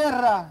la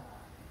tierra.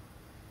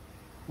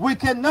 We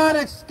cannot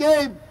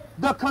escape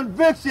the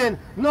conviction,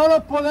 no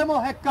nos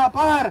podemos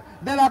escapar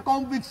de la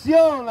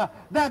convicción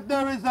that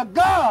there is a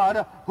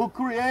God who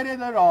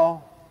created it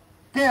all.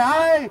 Que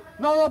hay,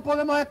 no nos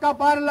podemos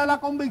escapar de la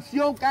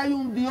convicción que hay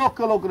un Dios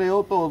que lo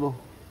creó todo.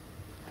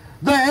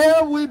 The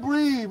air we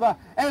breathe,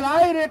 el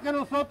aire que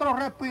nosotros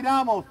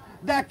respiramos,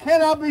 that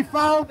cannot be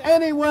found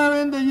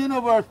anywhere in the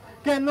universe,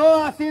 que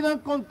no ha sido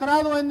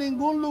encontrado en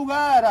ningún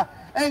lugar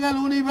en el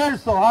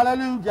universo.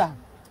 Aleluya.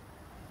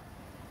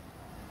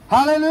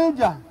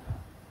 Hallelujah.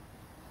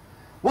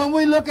 When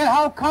we look at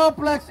how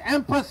complex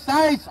and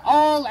precise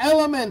all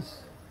elements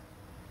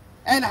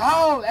and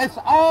how it's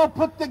all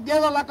put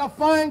together like a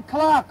fine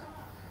clock,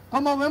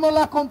 como vemos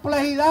la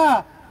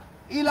complejidad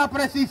y la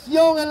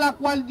precisión en la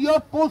cual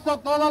Dios puso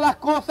todas las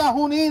cosas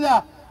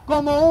unidas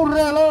como un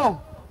reloj.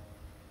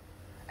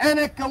 And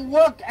it can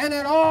work, and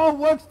it all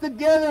works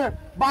together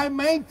by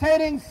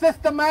maintaining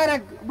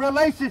systematic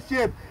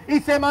relationship.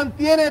 Y se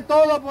mantiene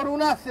todo por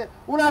una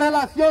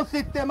relación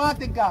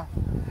sistemática.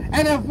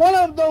 And if one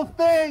of those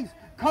things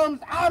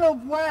comes out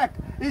of whack,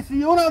 y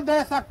si una de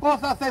esas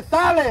cosas se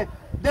sale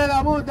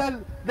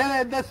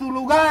de su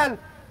lugar,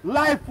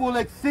 life will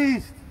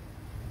exist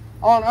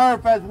on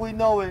earth as we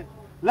know it.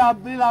 La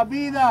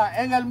vida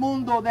en el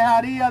mundo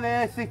dejaría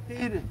de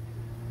existir.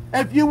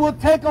 If you would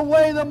take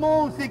away the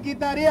moon, si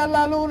quitarías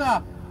la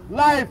luna,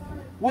 life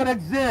would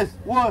exist,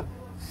 would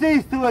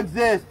cease to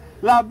exist.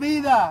 La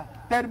vida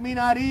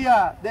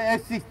terminaría de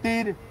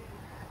existir.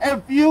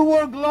 If you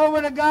were,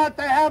 glory to God,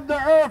 to have the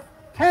earth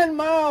 10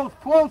 miles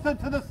closer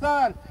to the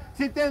sun,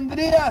 si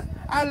tendrías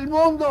al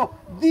mundo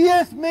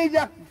 10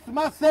 millas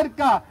más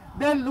cerca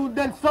del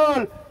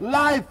sol,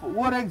 life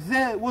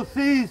would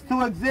cease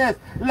to exist.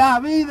 La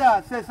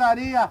vida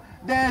cesaría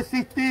de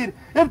existir.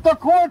 If the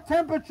core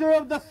temperature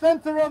of the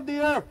center of the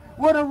earth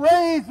were to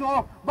raise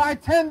by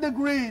 10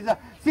 degrees,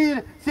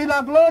 si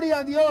la gloria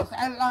a Dios,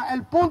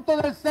 el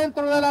punto del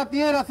centro de la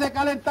tierra se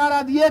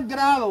calentara 10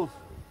 grados,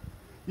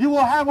 you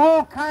will have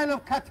all kind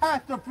of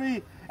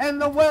catastrophe and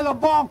the way the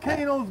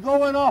volcanoes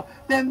going off.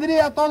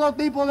 Tendría todo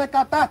tipo de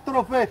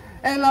catástrofe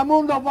en el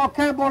mundo,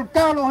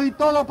 volcanos y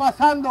todo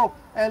pasando,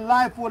 and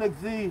life would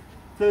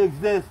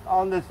exist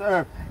on this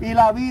earth. Y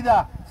la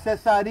vida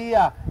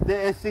cesaría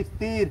de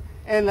existir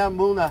en la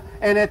luna,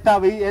 en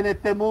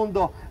este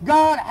mundo.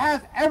 God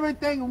has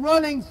everything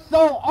running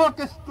so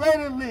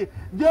orchestratedly.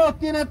 Dios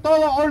tiene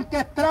todo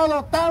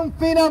orquestado tan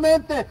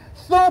finamente,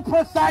 so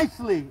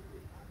precisely,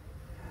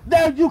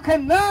 that you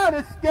cannot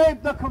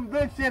escape the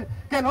conviction,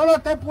 que no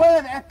te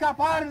puedes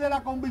escapar de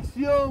la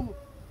convicción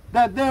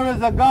that there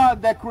is a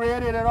God that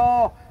created it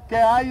all, que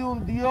hay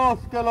un Dios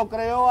que lo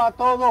creó a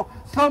todo.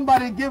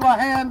 Somebody give a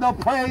hand of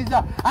praise.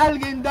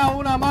 Alguien da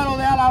una mano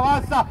de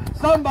alabanza.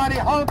 Somebody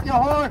honk your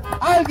horn.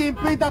 Alguien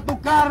pita tu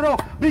carro,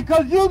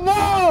 because you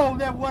know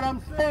that what I'm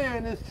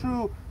saying is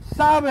true.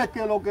 Sabe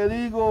que lo que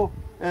digo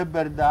es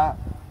verdad.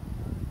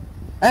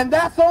 And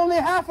that's only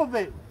half of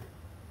it.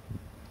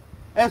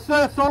 Eso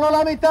es solo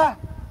la mitad.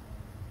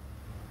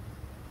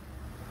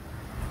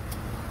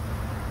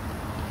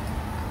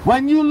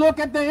 When you look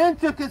at the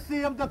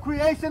intricacy of the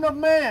creation of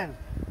man,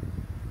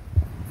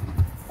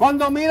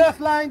 cuando miras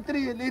la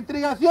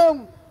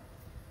intrigación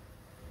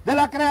de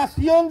la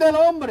creación del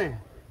hombre,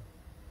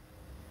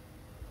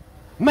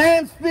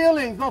 man's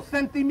feelings, los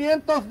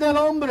sentimientos del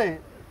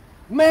hombre,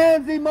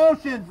 man's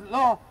emotions,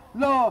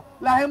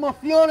 las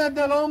emociones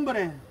del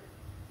hombre,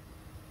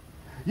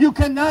 you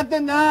cannot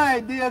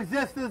deny the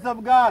existence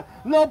of God.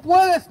 No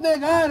puedes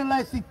negar la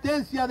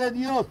existencia de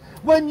Dios.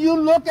 When you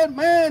look at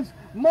man's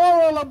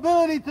moral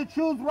ability to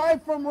choose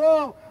right from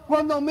wrong,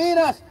 cuando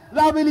miras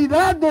la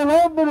habilidad del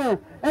hombre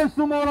en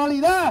su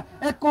moralidad,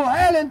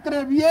 escoger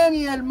entre bien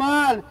y el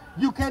mal,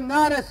 you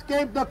cannot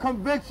escape the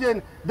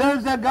conviction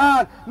there's a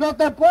God. No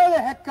te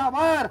puedes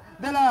escapar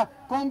de la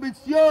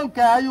convicción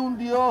que hay un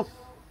Dios.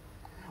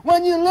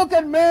 When you look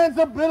at man's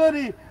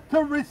ability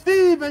to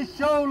receive and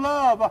show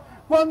love,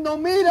 cuando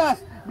miras,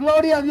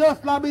 gloria a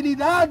Dios, la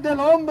habilidad del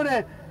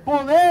hombre,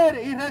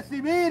 poder y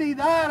recibir y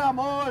dar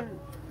amor,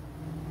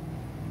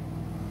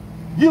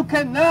 you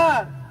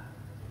cannot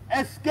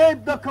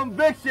escape the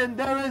conviction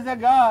there is a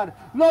God.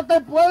 No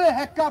te puedes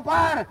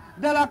escapar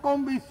de la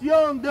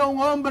convicción de un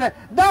hombre.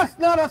 That's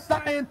not a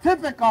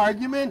scientific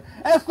argument.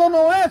 Eso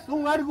no es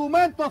un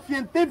argumento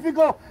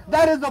científico.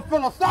 That is a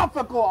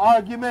philosophical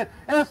argument.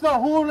 Eso es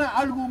un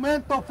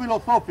argumento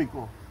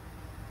filosófico.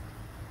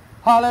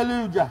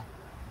 Hallelujah.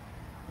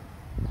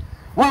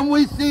 When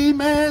we see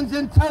man's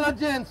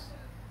intelligence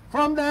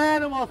from the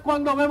animals,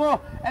 cuando vemos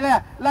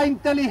la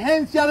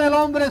inteligencia del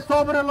hombre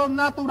sobre los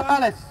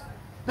naturales,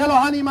 de los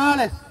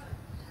animales.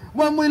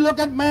 When we look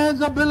at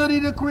man's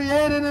ability to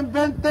create and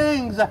invent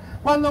things,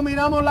 cuando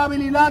miramos la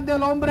habilidad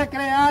del hombre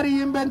crear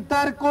y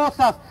inventar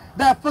cosas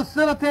that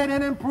facilitate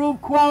and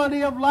improve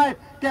quality of life,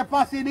 que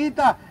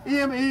facilita y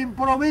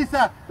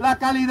improvisa la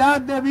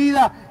calidad de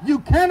vida, you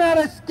cannot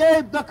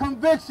escape the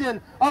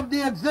conviction of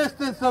the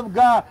existence of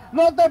God.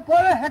 No te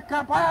puedes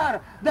escapar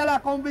de la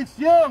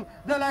convicción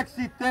de la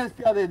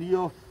existencia de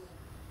Dios.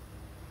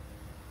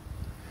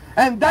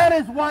 And that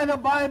is why the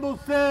Bible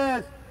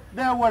says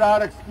they're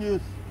without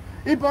excuse.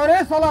 Y por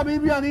eso la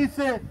Biblia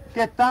dice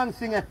que están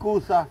sin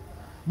excusa.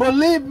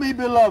 Believe me,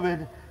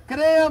 beloved.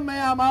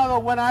 Créame, amado,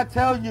 when I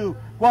tell you,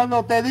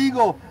 cuando te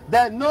digo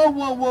that no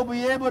one will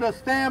be able to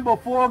stand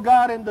before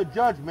God in the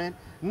judgment.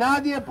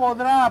 Nadie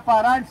podrá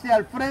pararse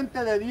al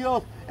frente de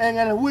Dios en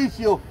el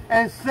juicio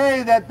and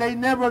say that they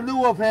never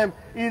knew of Him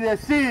y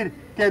decir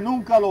que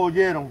nunca lo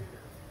oyeron.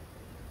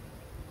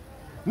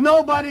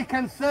 Nobody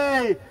can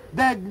say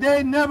that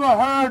they never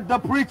heard the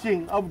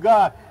preaching of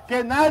God.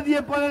 Que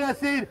nadie puede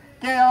decir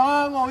que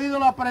han oído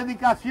la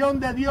predicación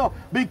de Dios,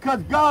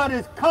 because God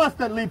is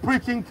constantly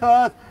preaching to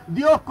us.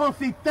 Dios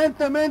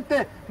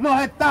consistentemente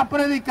nos está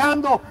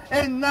predicando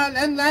en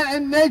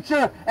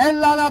nature, en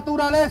la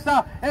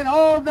naturaleza, en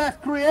all that's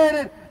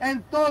created,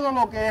 en todo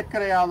lo que es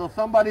creado.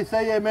 Somebody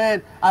say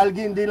amen.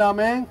 Alguien dile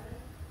amén.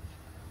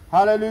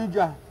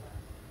 Hallelujah.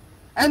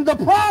 And the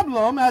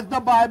problem, as the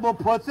Bible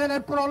puts it,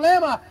 el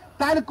problema,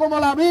 tal como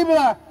la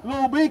Biblia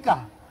lo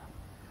ubica,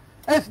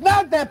 it's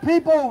not that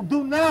people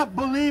do not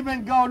believe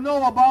in God,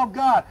 know about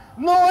God.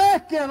 No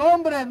es que el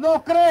hombre no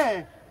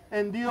cree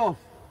en Dios.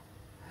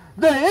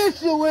 The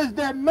issue is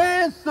that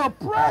man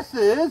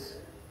suppresses,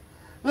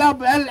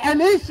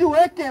 el issue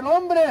es que el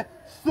hombre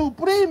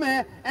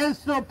suprime and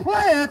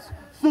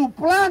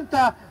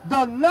suplanta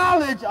the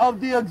knowledge of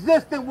the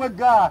existence with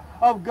God,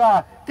 of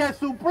God. Que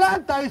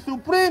suplanta y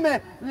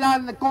suprime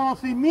el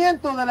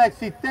conocimiento de la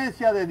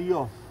existencia de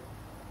Dios.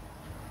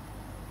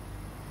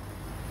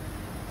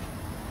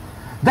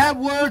 That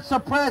word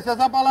suppress,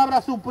 esa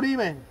palabra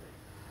suprime,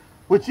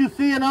 which you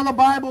see in other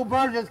Bible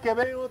versions, que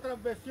ven otras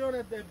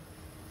versiones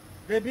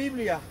de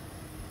Biblia,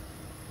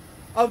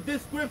 of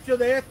this scripture,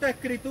 de esta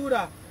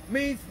escritura,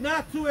 means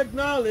not to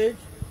acknowledge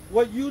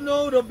what you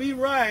know to be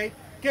right,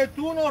 que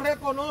tú no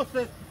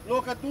reconoces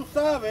lo que tú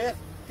sabes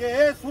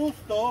que es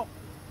justo,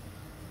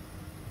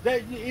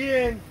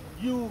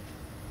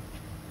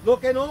 lo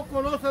que no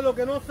conoces, lo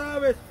que no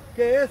sabes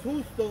que es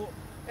justo,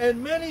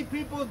 And many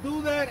people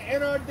do that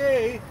in our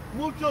day.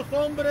 Muchos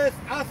hombres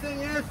hacen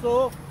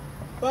eso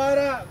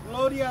para,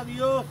 gloria a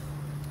Dios,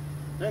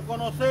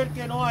 reconocer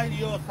que no hay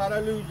Dios.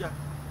 Hallelujah.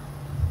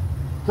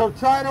 To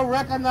try to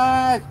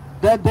recognize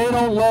that they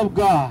don't love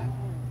God.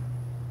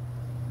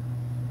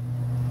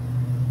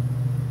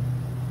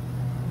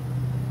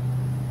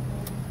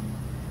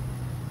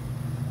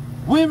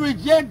 We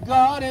reject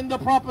God and the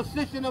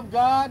proposition of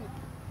God.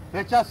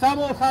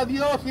 Rechazamos a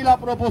Dios y la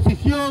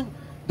proposición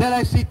de la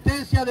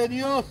existencia de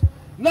Dios.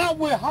 Not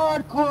with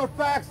hardcore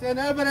facts and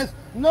evidence.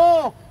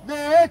 No, de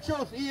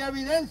hechos y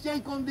evidencia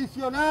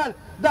incondicional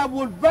that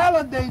would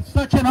validate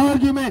such an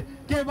argument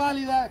que le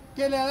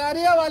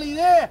daría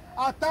validez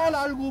a tal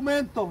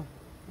argumento.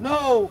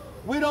 No,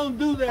 we don't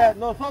do that.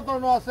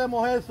 Nosotros no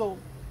hacemos eso.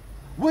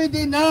 We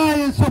deny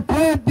and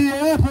supplant the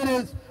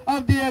evidence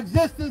of the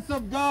existence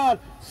of God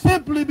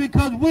simply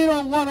because we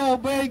don't want to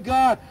obey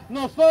God.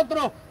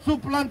 Nosotros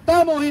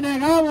suplantamos y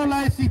negamos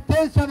la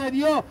existencia de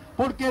Dios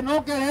porque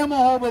no queremos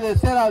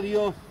obedecer a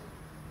Dios.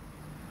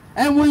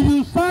 And we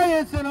use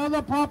science and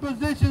other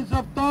propositions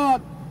of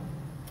thought.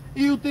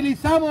 Y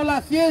utilizamos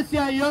la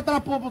ciencia y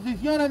otras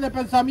proposiciones de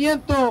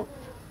pensamiento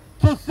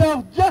to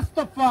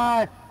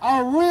self-justify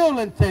our real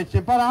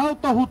intention, para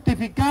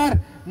autojustificar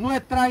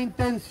nuestra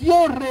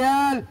intención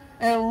real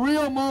and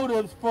real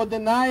motives for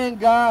denying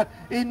God,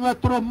 y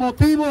nuestros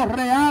motivos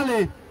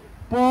reales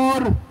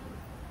por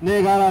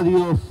negar a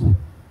Dios.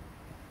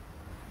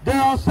 There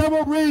are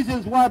several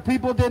reasons why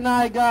people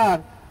deny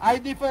God. Hay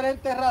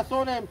diferentes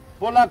razones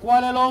por las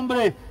cuales el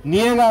hombre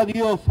niega a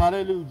Dios.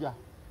 Aleluya.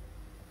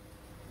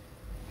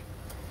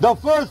 The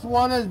first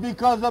one is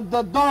because of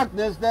the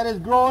darkness that is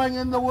growing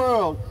in the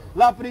world.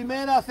 La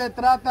primera se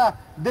trata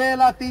de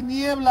las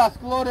tinieblas,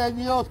 gloria a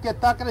Dios, que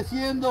está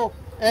creciendo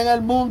en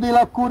el mundo y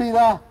la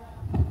oscuridad.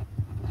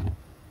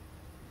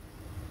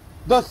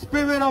 The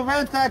spirit of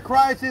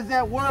Antichrist is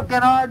at work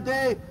in our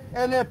day.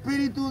 El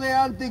espíritu de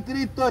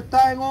Anticristo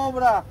está en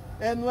obra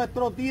en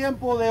nuestro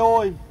tiempo de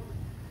hoy.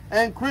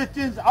 And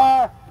Christians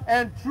are,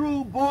 and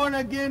true born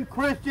again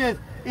Christians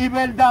y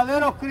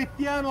verdaderos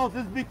cristianos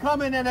is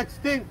becoming an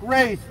extinct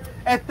race.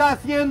 Está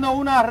siendo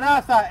una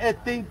raza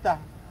extinta.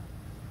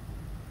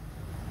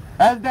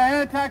 As the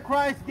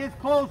Antichrist gets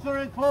closer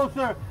and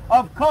closer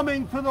of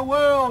coming to the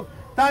world,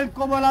 tal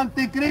como el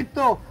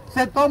Anticristo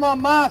se toma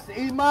más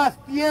y más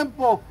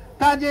tiempo,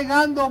 está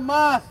llegando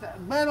más,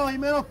 menos y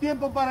menos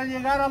tiempo para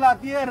llegar a la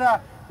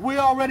tierra. We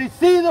already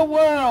see the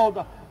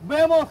world.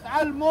 Vemos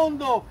al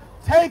mundo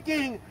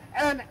taking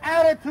an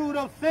attitude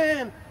of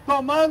sin,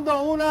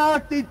 tomando una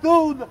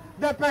actitud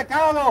de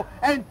pecado,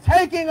 and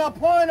taking a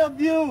point of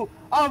view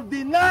of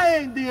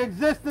denying the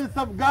existence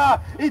of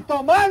God, y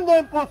tomando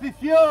en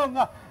posición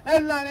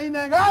y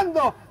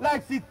negando la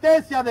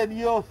existencia de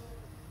Dios.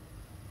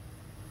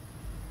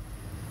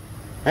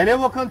 And it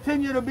will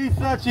continue to be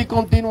such, y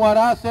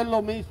continuará a ser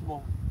lo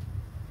mismo,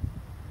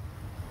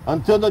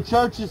 until the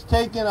church is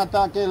taken,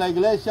 hasta que la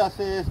iglesia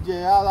se es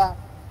llegada,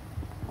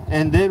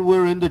 and then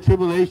we're in the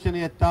tribulation,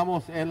 y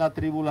estamos en la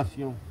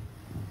tribulación.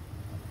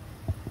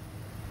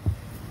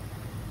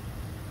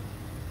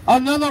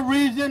 Another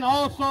reason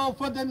also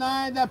for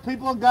denying that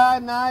people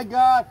deny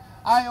God,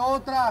 hay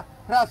otra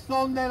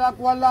razón de la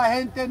cual la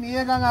gente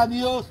niegan a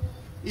Dios,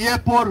 y es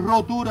por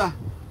rotura,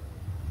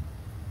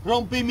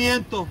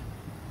 rompimiento.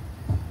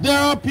 There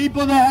are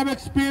people that have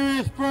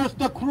experienced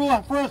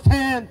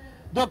firsthand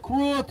the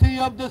cruelty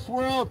of this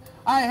world.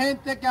 Hay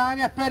gente que han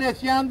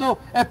experienciado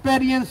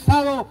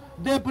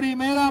de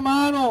primera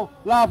mano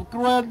la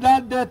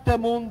crueldad de este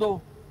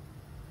mundo.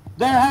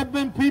 There have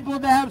been people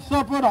that have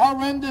suffered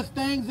horrendous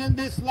things in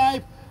this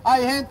life.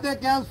 Hay gente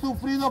que han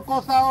sufrido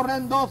cosas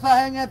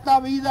horrendosas en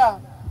esta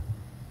vida.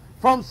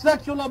 From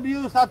sexual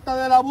abuse hasta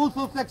del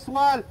abuso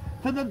sexual,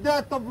 to the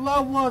death of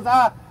loved ones,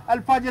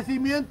 al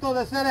fallecimiento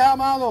de seres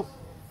amados.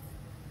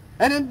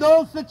 And in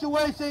those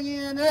situations y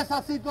en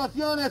esas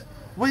situaciones,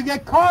 we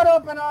get caught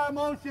up in our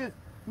emotions.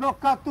 Nos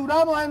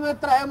capturamos en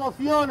nuestras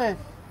emociones.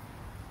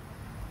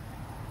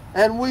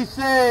 And we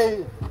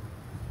say,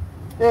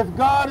 if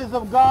God is a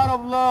God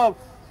of love,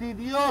 si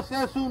Dios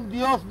es un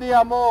Dios de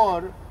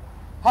amor,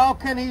 how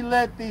can He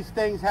let these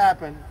things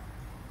happen?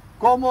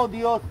 ¿Cómo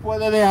Dios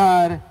puede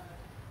dejar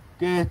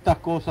que estas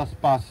cosas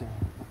pasen?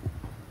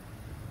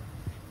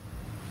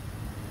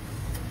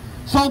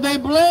 So they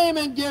blame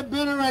and get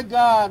bitter at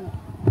God.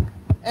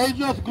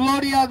 Ellos,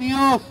 gloria a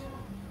Dios,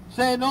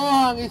 se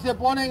enojan y se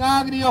ponen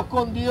agrios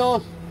con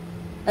Dios.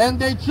 And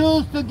they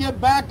choose to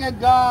get back at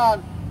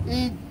God.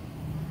 Y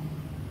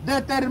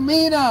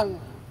determinan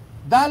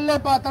darle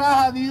para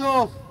atrás a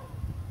Dios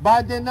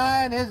by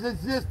denying His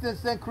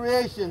existence and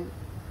creation,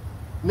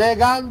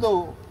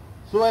 negando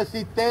su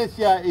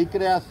existencia y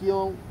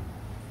creación.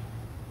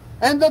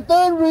 And the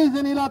third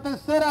reason, y la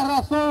tercera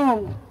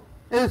razón,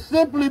 is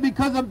simply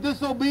because of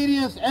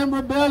disobedience and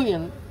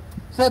rebellion.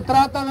 Se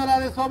trata de la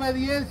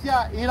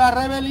desobediencia y la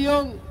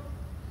rebelión.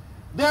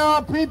 There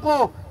are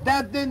people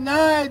that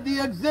deny the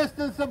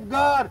existence of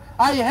God.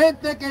 Hay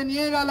gente que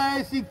niega la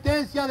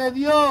existencia de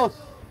Dios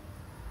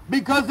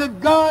Because if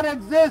God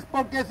exists,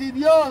 porque si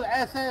Dios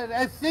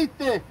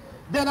existe,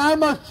 then I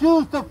must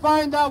choose to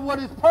find out what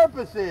his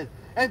purpose is.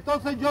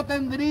 Entonces yo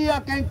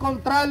tendría que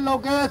encontrar lo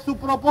que es su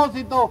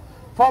propósito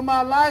for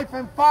my life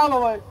and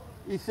follow it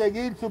y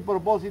seguir su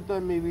propósito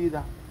en mi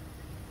vida.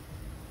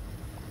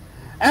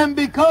 And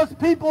because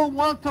people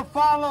want to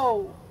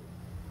follow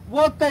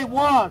what they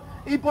want,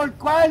 y por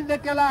cual de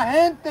que la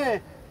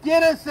gente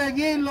quiere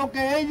seguir lo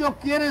que ellos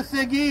quieren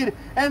seguir,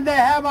 and they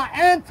have an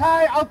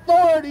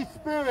anti-authority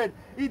spirit,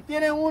 y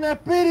tienen un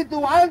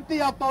espíritu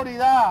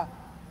anti-autoridad,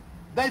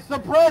 they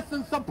suppress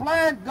and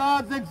supplant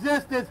God's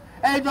existence.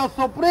 Ellos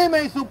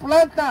suprimen y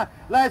suplantan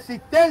la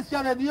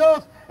existencia de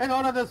Dios in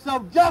order to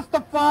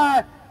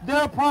self-justify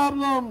their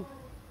problem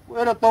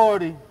with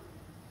authority,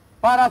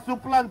 para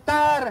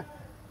suplantar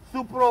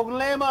su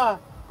problema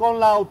con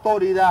la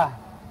autoridad.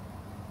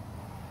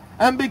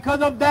 And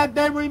because of that,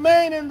 they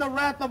remain in the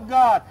wrath of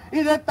God.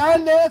 Y de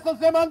tal de eso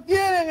se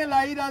mantienen en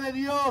la ira de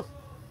Dios.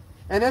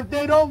 And if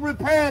they don't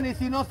repent, y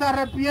si no se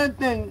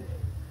arrepienten,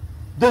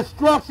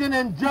 destruction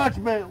and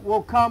judgment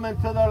will come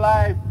into their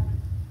life.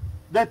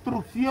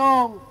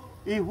 Destrucción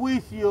y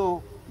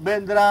juicio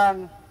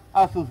vendrán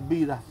a sus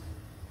vidas.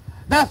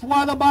 That's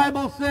why the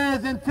Bible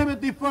says in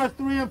Timothy 1,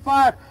 3 and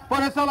 5.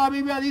 Por eso la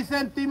Biblia dice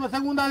en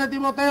 2 de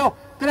Timoteo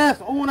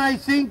 3, 1 y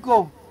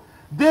 5.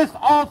 This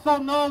also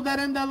know that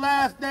in the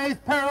last days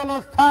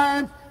perilous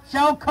times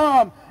shall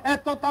come.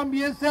 Esto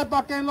también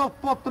sepa que en los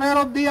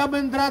postreros días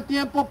vendrán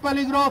tiempos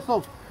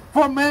peligrosos.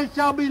 For men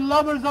shall be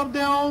lovers of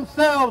their own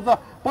selves.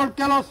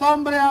 Porque los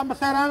hombres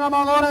serán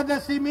amadores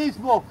de sí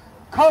mismos,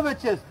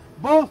 covetous,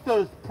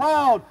 boasters,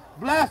 proud,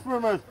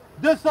 blasphemers,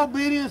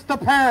 disobedience to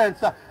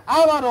parents,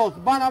 ávaros,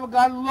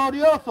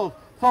 vanagloriosos,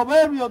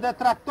 soberbios,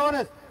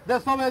 detractores,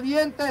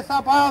 desobedientes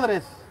a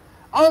padres,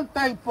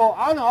 unthankful,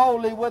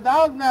 unholy,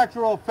 without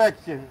natural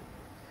affection,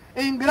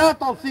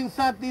 ingratos, sin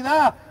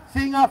santidad,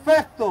 sin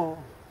afecto,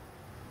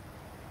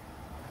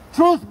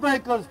 truth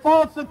breakers,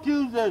 false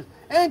accusers,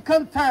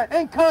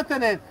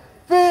 incontinent,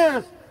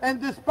 fierce, and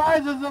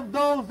despisers of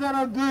those that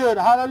are good.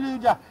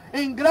 Hallelujah.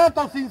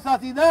 Ingratos, sin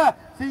santidad,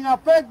 sin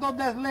afecto,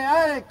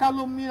 desleales,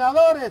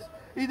 calumniadores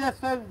y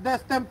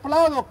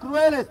destemplados,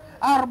 crueles,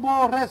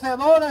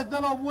 aborrecedores de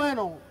lo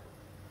bueno.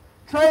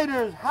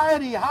 Traitors,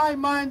 haughty,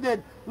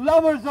 high-minded,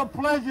 lovers of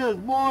pleasures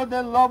more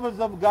than lovers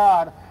of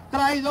God.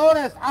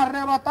 Traidores,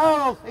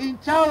 arrebatados,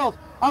 hinchados,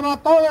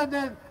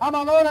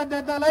 amadores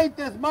de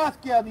deleites más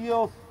que a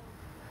Dios.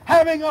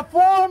 Having a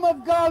form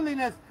of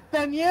godliness,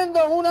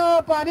 teniendo una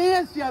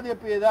apariencia de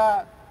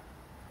piedad,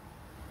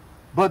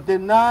 but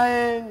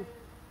denying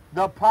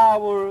the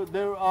power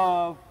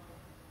thereof,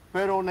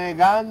 pero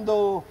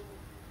negando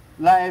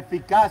la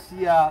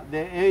eficacia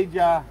de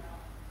ella.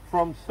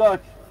 From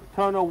such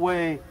turn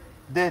away,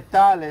 de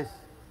tales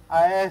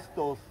a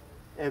estos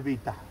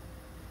evita.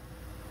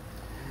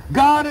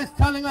 God is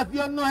telling us,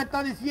 Dios nos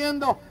está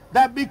diciendo,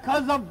 that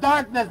because of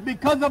darkness,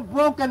 because of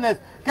brokenness,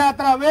 que a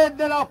través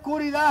de la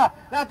oscuridad,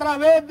 a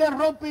través del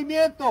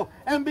rompimiento,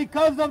 and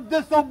because of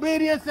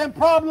disobedience and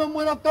problem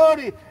with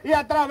authority, y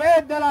a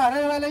través de la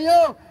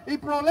rebelión y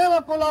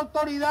problemas con la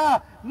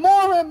autoridad,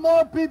 more and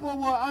more people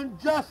will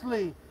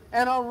unjustly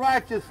and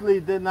unrighteously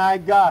deny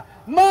God.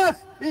 Más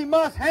y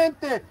más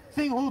gente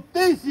sin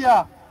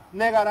justicia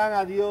negarán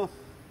a Dios.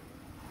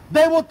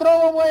 They will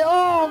throw away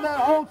all that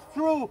holds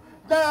true.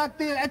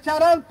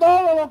 Echarán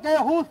todo lo que es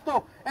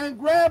justo and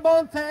grab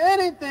onto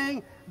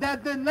anything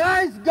that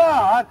denies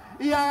God,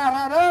 y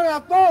agarrarán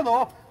a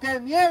todo que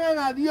niegan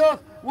a Dios,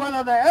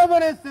 whether the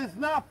evidence is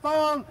not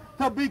found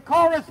to be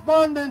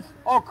correspondence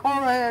or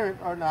coherent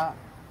or not.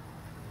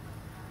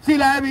 Si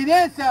la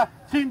evidencia,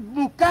 sin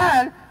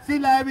buscar, si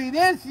la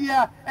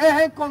evidencia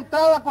es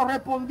encontrada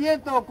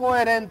correspondiente o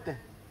coherente.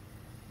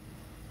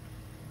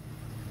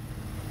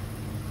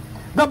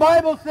 The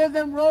Bible says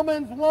in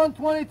Romans 1,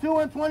 22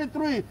 and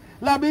 23,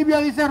 la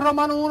Biblia dice en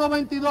Romanos 1,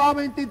 22 a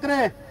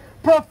 23,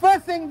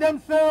 professing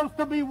themselves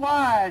to be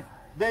wise,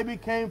 they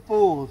became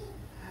fools.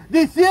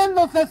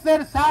 Diciéndose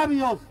ser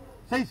sabios,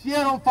 se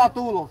hicieron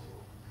fatulos.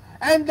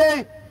 And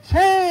they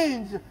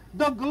changed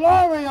the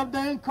glory of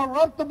the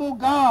incorruptible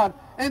God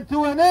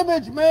into an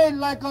image made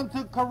like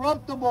unto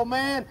corruptible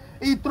man,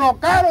 y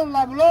trocaron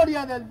la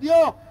gloria del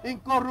Dios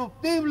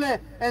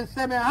incorruptible en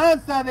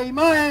semejanza de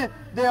imagen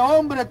de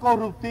hombre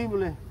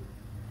corruptible.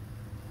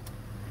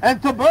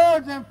 And to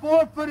birds and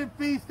four-footed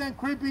beasts and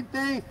creeping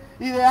things,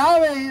 y de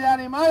aves y de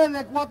animales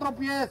de cuatro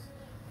pies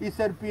y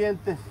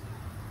serpientes.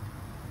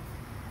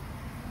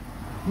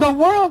 The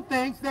world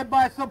thinks that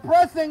by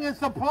suppressing and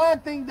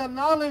supplanting the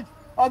knowledge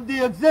of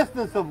the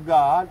existence of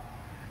God,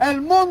 el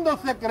mundo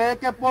se cree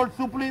que por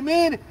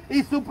suprimir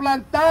y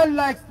suplantar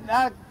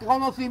el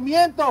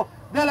conocimiento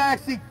de la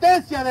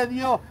existencia de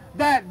Dios,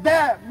 that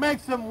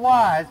makes them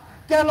wise,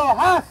 que los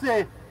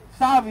hace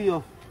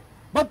sabios.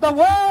 But the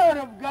Word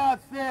of God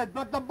says,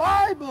 but the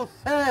Bible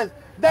says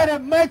that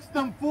it makes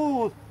them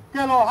fools,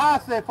 que los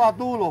hace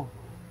fatulos.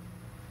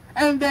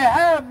 And they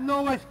have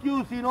no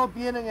excuse, y no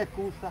tienen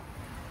excusa.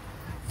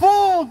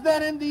 Fools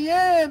that in the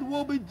end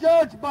will be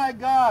judged by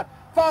God.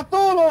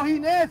 fatulos y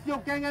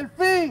necios, que en el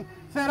fin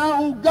serán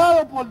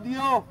juzgados por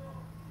Dios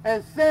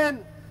and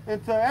sent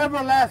into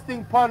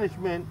everlasting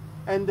punishment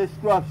and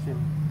destruction.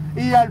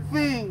 Y al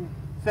fin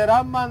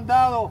serán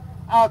mandados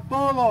a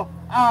todos,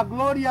 a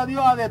gloria a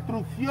Dios, a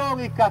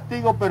destrucción y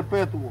castigo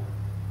perpetuo.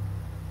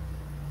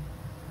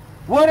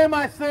 What am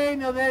I saying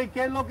today?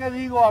 ¿Qué es lo que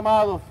digo,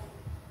 amados?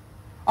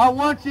 I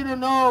want you to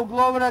know,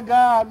 glory to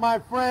God, my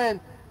friend,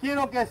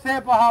 quiero que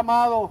sepas,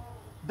 amado,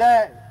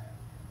 that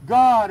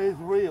God is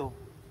real.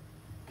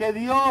 Que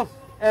Dios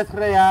es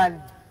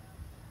real.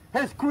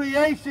 His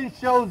creation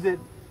shows it.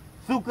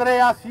 Su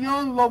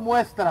creación lo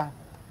muestra.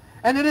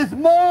 And it is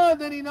more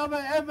than enough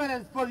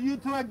evidence for you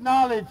to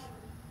acknowledge,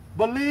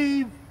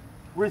 believe,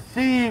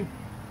 receive,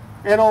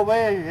 and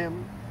obey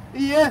Him.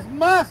 Y es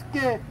más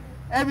que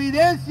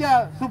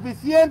evidencia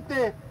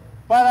suficiente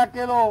para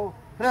que lo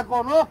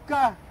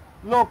reconozcas,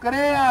 lo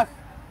creas,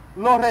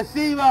 lo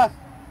recibas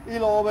y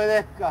lo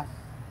obedezcas.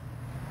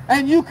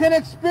 And you can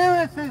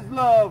experience His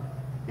love.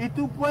 Y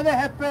tú puedes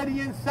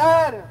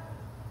experienciar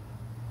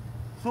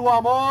su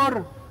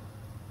amor.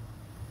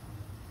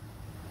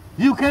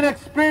 You can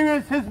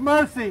experience His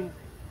mercy.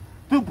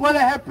 Tú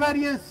puedes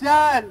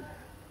experienciar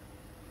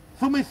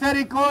su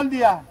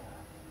misericordia.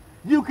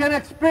 You can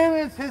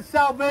experience His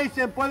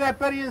salvation. Puedes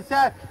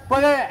experienciar,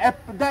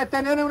 puedes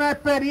tener una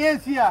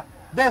experiencia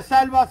de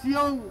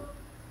salvación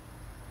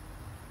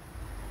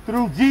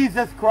through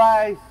Jesus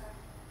Christ,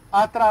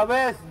 a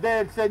través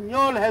del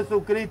Señor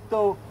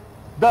Jesucristo,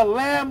 the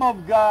Lamb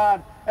of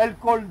God, el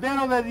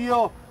Cordero de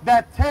Dios,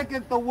 that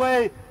taketh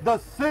away the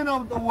sin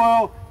of the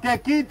world, que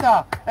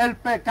quita el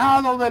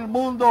pecado del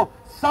mundo.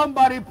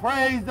 Somebody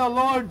praise the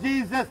Lord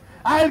Jesus.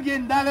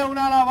 Alguien dale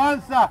una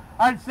alabanza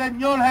al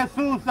Señor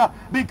Jesús,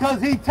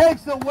 because He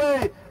takes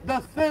away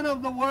the sin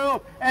of the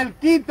world. Él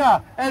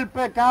quita el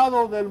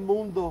pecado del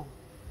mundo.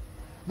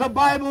 The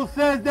Bible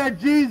says that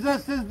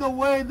Jesus is the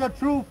way, the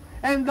truth,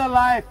 and the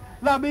life.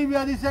 La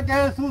Biblia dice que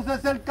Jesús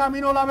es el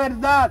camino, la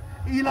verdad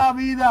y la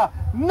vida.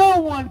 No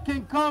one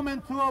can come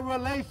into a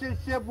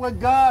relationship with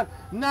God.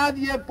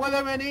 Nadie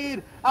puede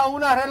venir a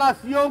una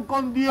relación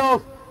con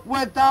Dios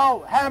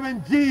without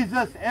having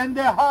Jesus in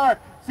their heart,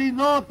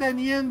 sino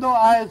teniendo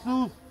a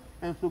Jesús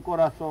en su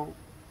corazón.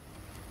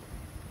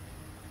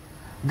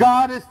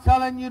 God is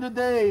telling you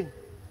today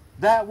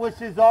that which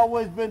He's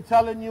always been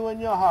telling you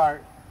in your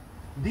heart.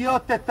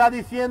 Dios te está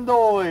diciendo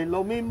hoy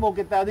lo mismo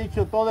que te ha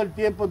dicho todo el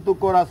tiempo en tu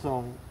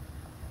corazón.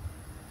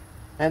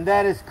 And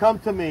that is, come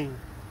to me.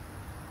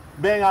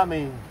 Ven a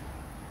mí.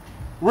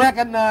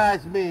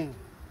 Recognize me.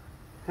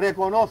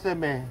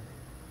 Reconóceme.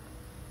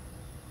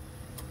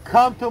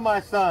 Come to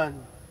my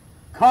Son.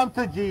 Come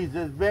to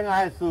Jesus. Ven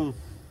a Jesús.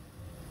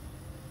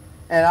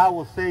 And I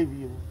will save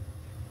you.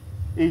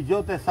 Y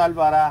yo te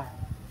salvará.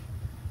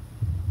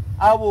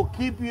 I will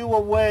keep you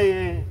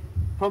away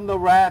from the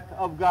wrath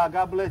of God.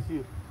 God bless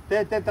you.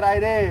 Te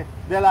traeré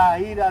de la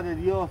ira de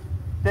Dios.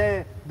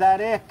 Te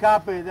daré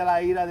escape de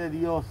la ira de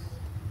Dios.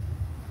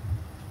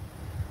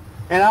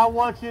 And I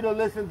want you to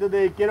listen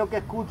today. Quiero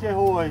que escuches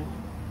hoy.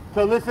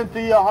 To listen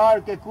to your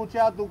heart. Que escuches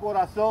a tu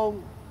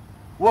corazón.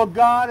 What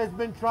God has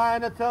been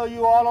trying to tell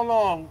you all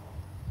along.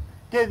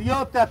 Que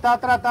Dios te está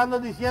tratando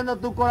diciendo en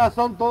tu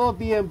corazón todo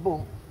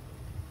tiempo.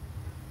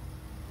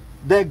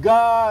 That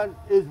God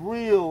is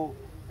real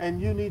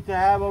and you need to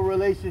have a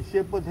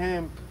relationship with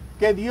Him.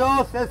 Que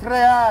Dios es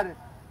real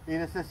y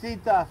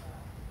necesitas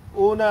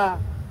una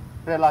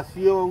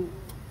relación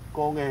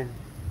con Él.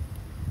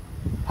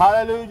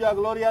 Hallelujah,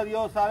 gloria a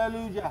Dios,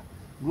 hallelujah.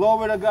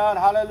 Glory to God,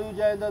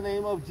 hallelujah, in the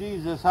name of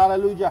Jesus,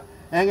 hallelujah.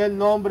 En el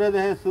nombre de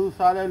Jesús,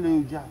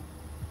 hallelujah.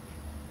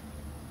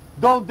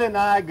 Don't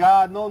deny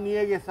God, no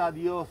niegues a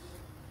Dios.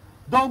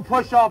 Don't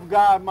push off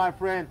God, my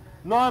friend.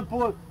 No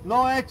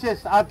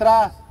eches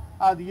atrás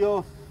a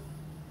Dios.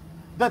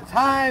 The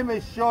time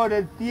is short,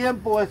 el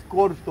tiempo es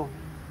corto.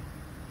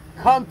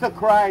 Come to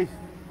Christ.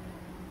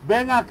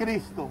 Ven a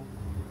Cristo.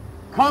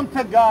 Come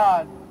to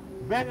God.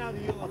 Ven a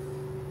Dios.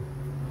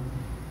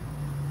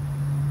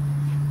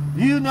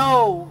 You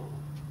know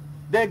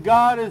that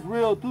God is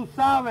real. Tú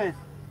sabes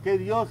que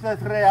Dios es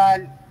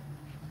real.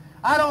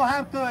 I don't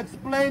have to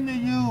explain to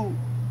you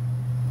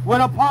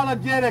with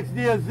apologetics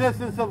the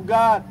existence of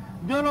God.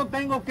 Yo no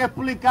tengo que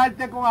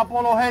explicarte con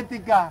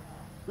apologética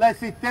la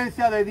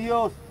existencia de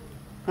Dios,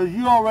 because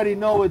you already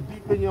know it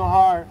deep in your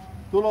heart.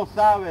 Tú lo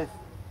sabes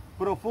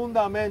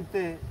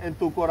profundamente en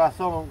tu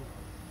corazón.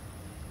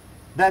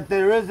 That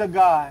there is a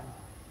God,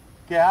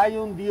 que hay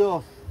un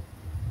Dios,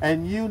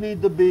 and you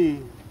need to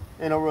be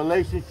in a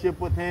relationship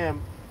with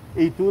Him,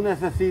 y tú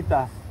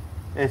necesitas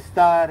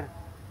estar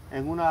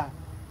en una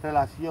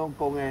relación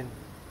con Él.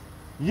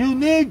 You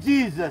need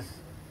Jesus.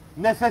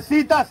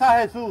 Necesitas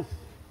a Jesús.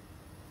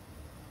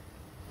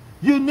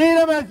 You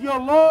need Him as your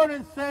Lord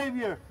and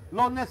Savior.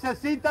 Lo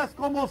necesitas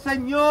como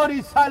Señor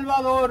y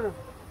Salvador.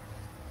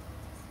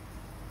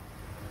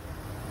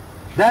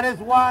 That is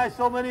why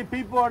so many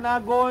people are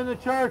not going to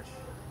church.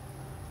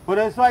 Por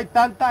eso hay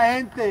tanta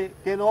gente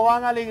que no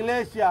van a la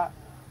iglesia,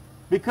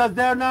 because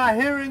they're not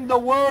hearing the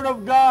Word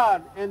of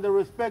God in the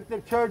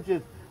respective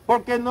churches.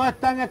 porque no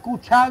están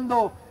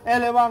escuchando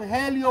el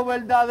evangelio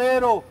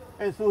verdadero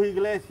en sus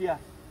iglesias.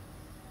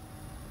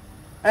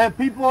 And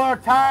people are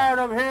tired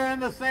of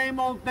hearing the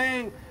same old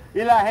thing.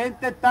 Y la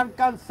gente está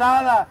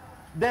cansada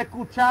de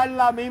escuchar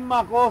la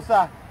misma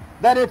cosa.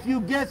 That if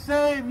you get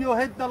saved, you'll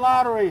hit the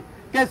lottery.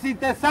 Que si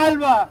te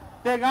salva,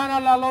 te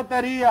gana la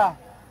lotería.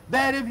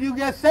 That if you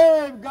get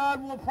saved,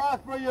 God will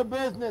prosper your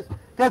business.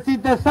 Que si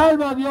te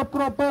salva, Dios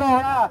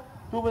prosperará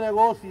tu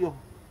negocio.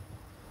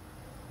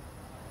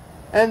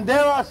 And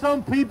there are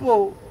some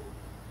people,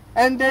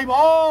 and they've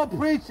all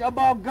preached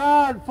about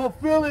God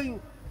fulfilling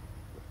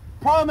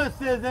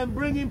promises and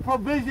bringing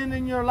provision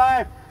in your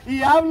life.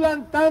 Y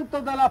hablan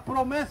tanto de las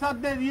promesas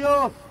de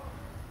Dios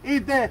y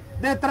de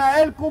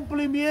traer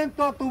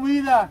cumplimiento a tu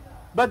vida.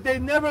 But they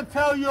never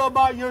tell you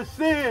about your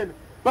sin.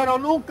 Pero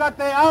nunca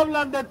te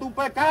hablan de tu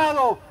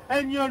pecado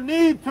and your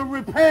need to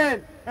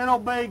repent and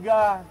obey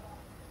God.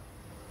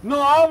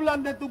 No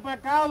hablan de tu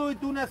pecado y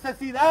tu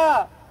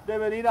necesidad de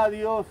venir a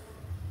Dios.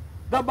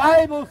 The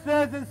Bible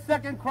says in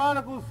 2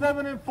 Chronicles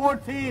 7 and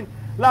 14,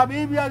 la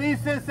Biblia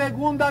dice en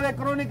Segunda de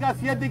Crónicas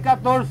 7 y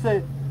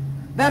 14,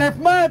 that if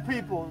my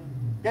people,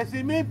 que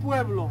si mi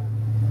pueblo,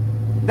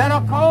 that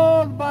are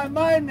called by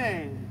my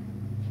name,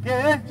 que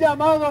es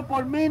llamado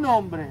por mi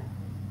nombre,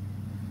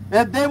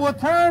 that they will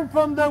turn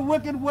from their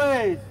wicked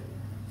ways,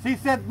 si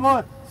se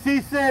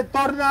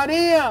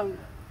tornarían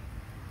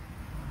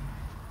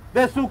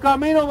de su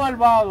camino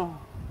malvado,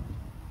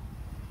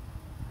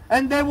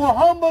 and they will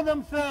humble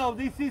themselves,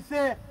 y si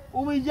se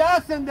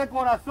humillasen de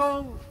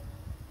corazón,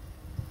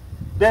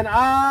 then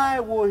I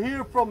will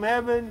hear from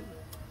heaven,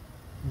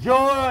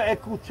 yo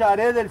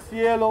escucharé del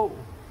cielo,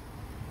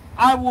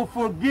 I will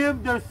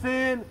forgive their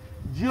sin,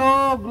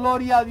 yo,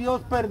 gloria a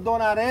Dios,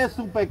 perdonaré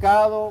su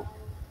pecado,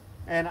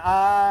 and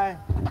I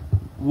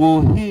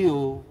will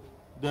heal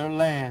their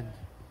land.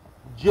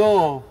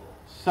 Yo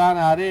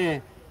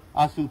sanaré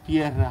a su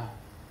tierra.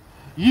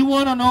 You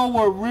want to know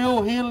where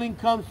real healing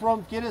comes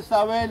from? ¿Quieres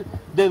saber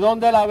de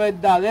dónde la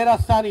verdadera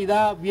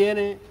sanidad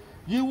viene?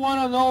 You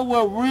want to know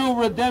where real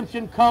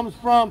redemption comes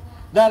from?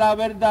 That la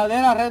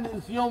verdadera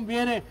redención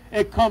viene,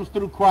 it comes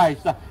through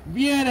Christ.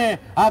 Viene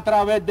a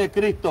través de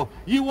Cristo.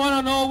 You want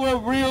to know where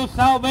real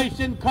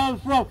salvation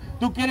comes from?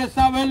 ¿Tú quieres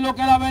saber lo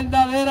que la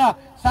verdadera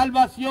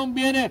salvación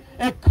viene?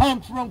 It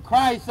comes from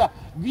Christ.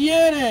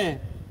 Viene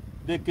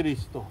de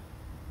Cristo.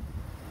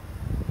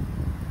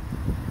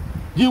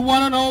 You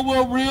want to know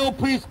where real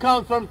peace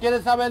comes from?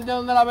 ¿Quieres saber de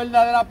dónde la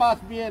verdadera paz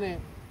viene?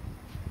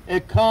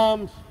 It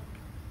comes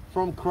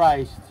from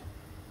Christ.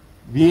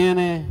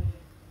 Viene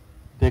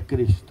de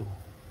Cristo.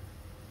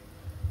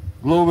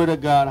 Glory to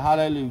God.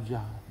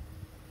 Hallelujah.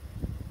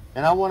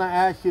 And I want to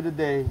ask you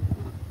today,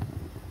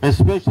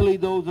 especially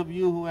those of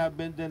you who have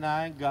been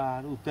denying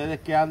God, ustedes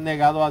que han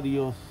negado a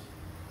Dios,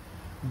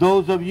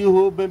 those of you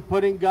who have been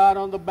putting God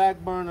on the back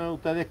burner,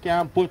 ustedes que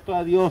han puesto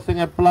a Dios en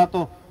el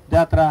plato de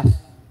atrás,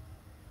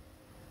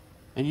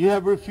 and you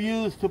have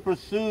refused to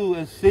pursue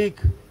and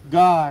seek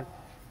God,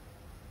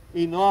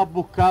 y no has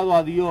buscado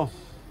a Dios,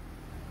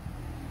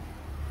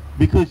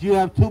 because you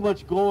have too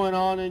much going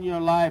on in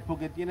your life,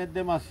 porque tienes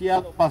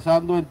demasiado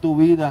pasando en tu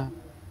vida.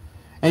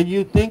 And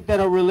you think that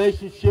a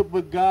relationship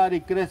with God, y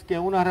crees que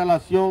una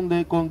relación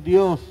con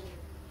Dios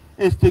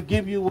is to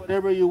give you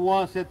whatever you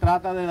want, se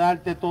trata de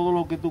darte todo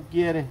lo que tú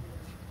quieres.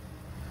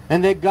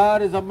 And that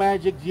God is a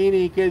magic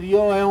genie, que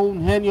Dios es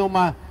un genio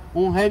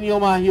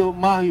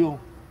magio,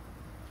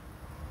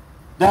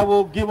 that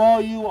will give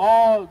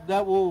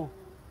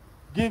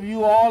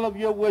you all of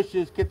your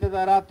wishes, que te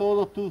dará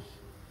todos tus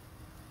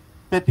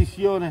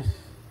peticiones.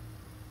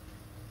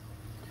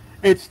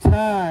 It's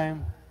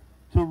time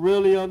to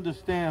really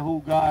understand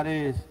who God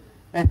is.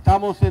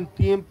 Estamos en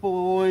tiempo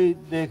hoy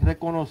de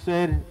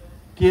reconocer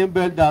quién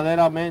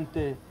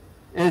verdaderamente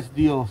es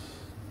Dios.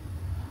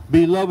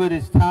 Beloved,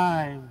 it's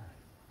time.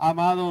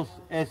 Amados,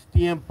 es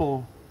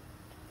tiempo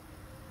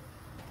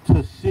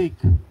to seek,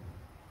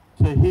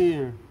 to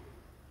hear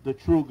the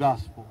true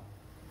gospel.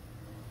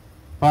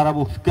 Para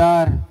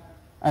buscar,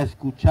 a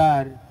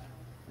escuchar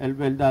el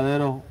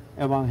verdadero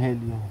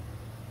evangelio.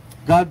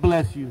 God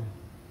bless you.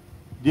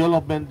 Dios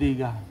los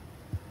bendiga.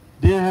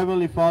 Dear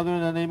Heavenly Father,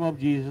 in the name of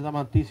Jesus,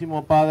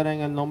 amantísimo Padre,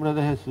 en el nombre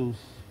de Jesús.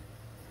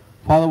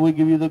 Father, we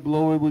give you the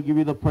glory, we give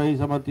you the praise,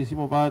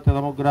 amantísimo Padre, te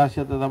damos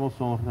gracias, te damos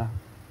honra.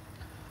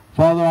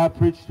 Father, I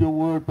preached your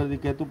word,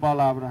 prediqué tu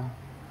palabra.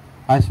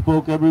 I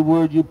spoke every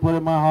word you put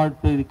in my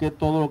heart, prediqué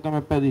todo lo que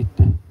me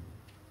pediste.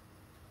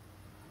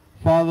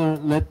 Father,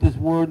 let this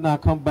word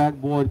not come back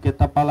void, que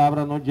esta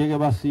palabra no llegue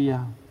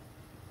vacía.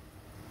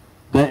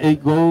 That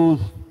it goes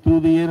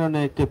through the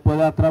internet, que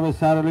pueda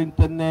atravesar el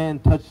internet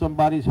and touch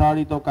somebody's heart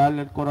y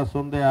tocarle el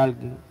corazón de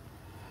alguien.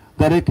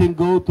 That it can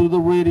go through the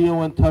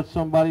radio and touch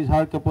somebody's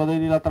heart, que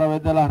puede ir a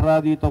través de la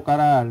radio y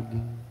tocar a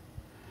alguien.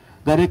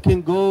 That it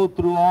can go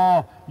through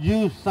all,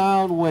 use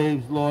sound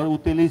waves, Lord,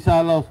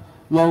 utiliza los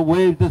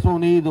waves de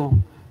sonido,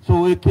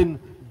 so it can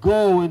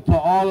go into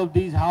all of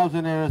these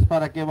housing areas,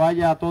 para que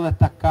vaya a todas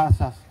estas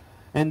casas,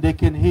 and they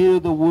can hear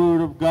the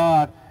word of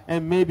God,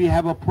 and maybe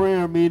have a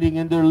prayer meeting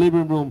in their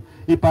living room,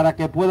 y para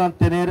que puedan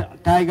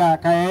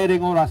caer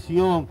en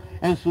oración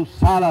en sus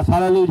salas,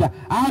 aleluya.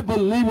 I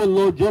believe it,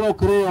 Lord, yo lo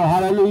creo,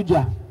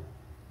 aleluya.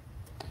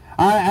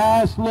 I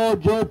ask,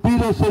 Lord, yo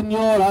pido,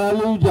 Señor,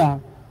 aleluya,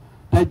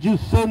 that you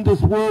send this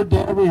word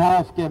to every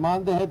house, que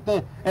mandes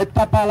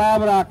esta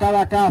palabra a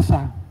cada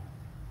casa.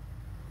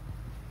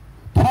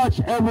 Touch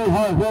every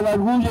heart,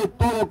 redarguye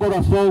todo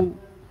corazón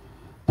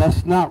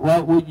that's not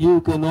right with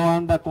you, que no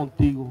anda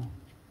contigo.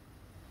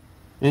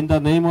 In the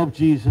name of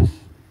Jesus,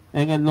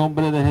 en el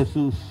nombre de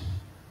Jesús.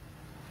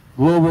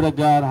 Glory to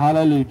God,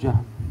 hallelujah.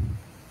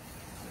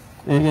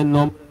 En el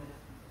nombre.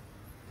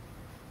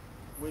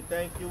 We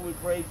thank you, we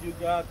praise you,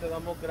 God, te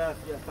damos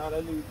gracias,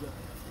 hallelujah.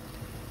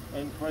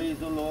 And praise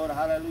the Lord,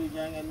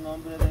 hallelujah, en el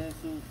nombre de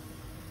Jesús.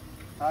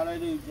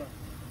 Hallelujah.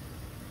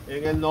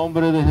 En el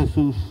nombre de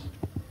Jesús.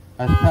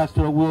 As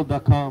Pastor Wilda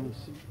comes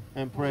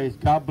and prays,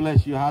 God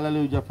bless you,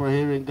 hallelujah, for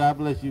hearing. God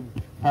bless you,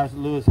 Pastor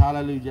Lewis,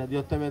 hallelujah.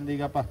 Dios te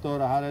bendiga,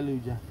 pastora,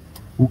 hallelujah.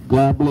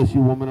 God bless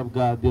you, woman of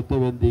God. Dios te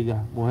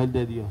bendiga, mujer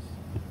de Dios.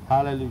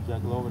 Hallelujah,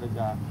 glory to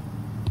God.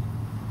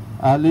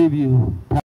 I leave you.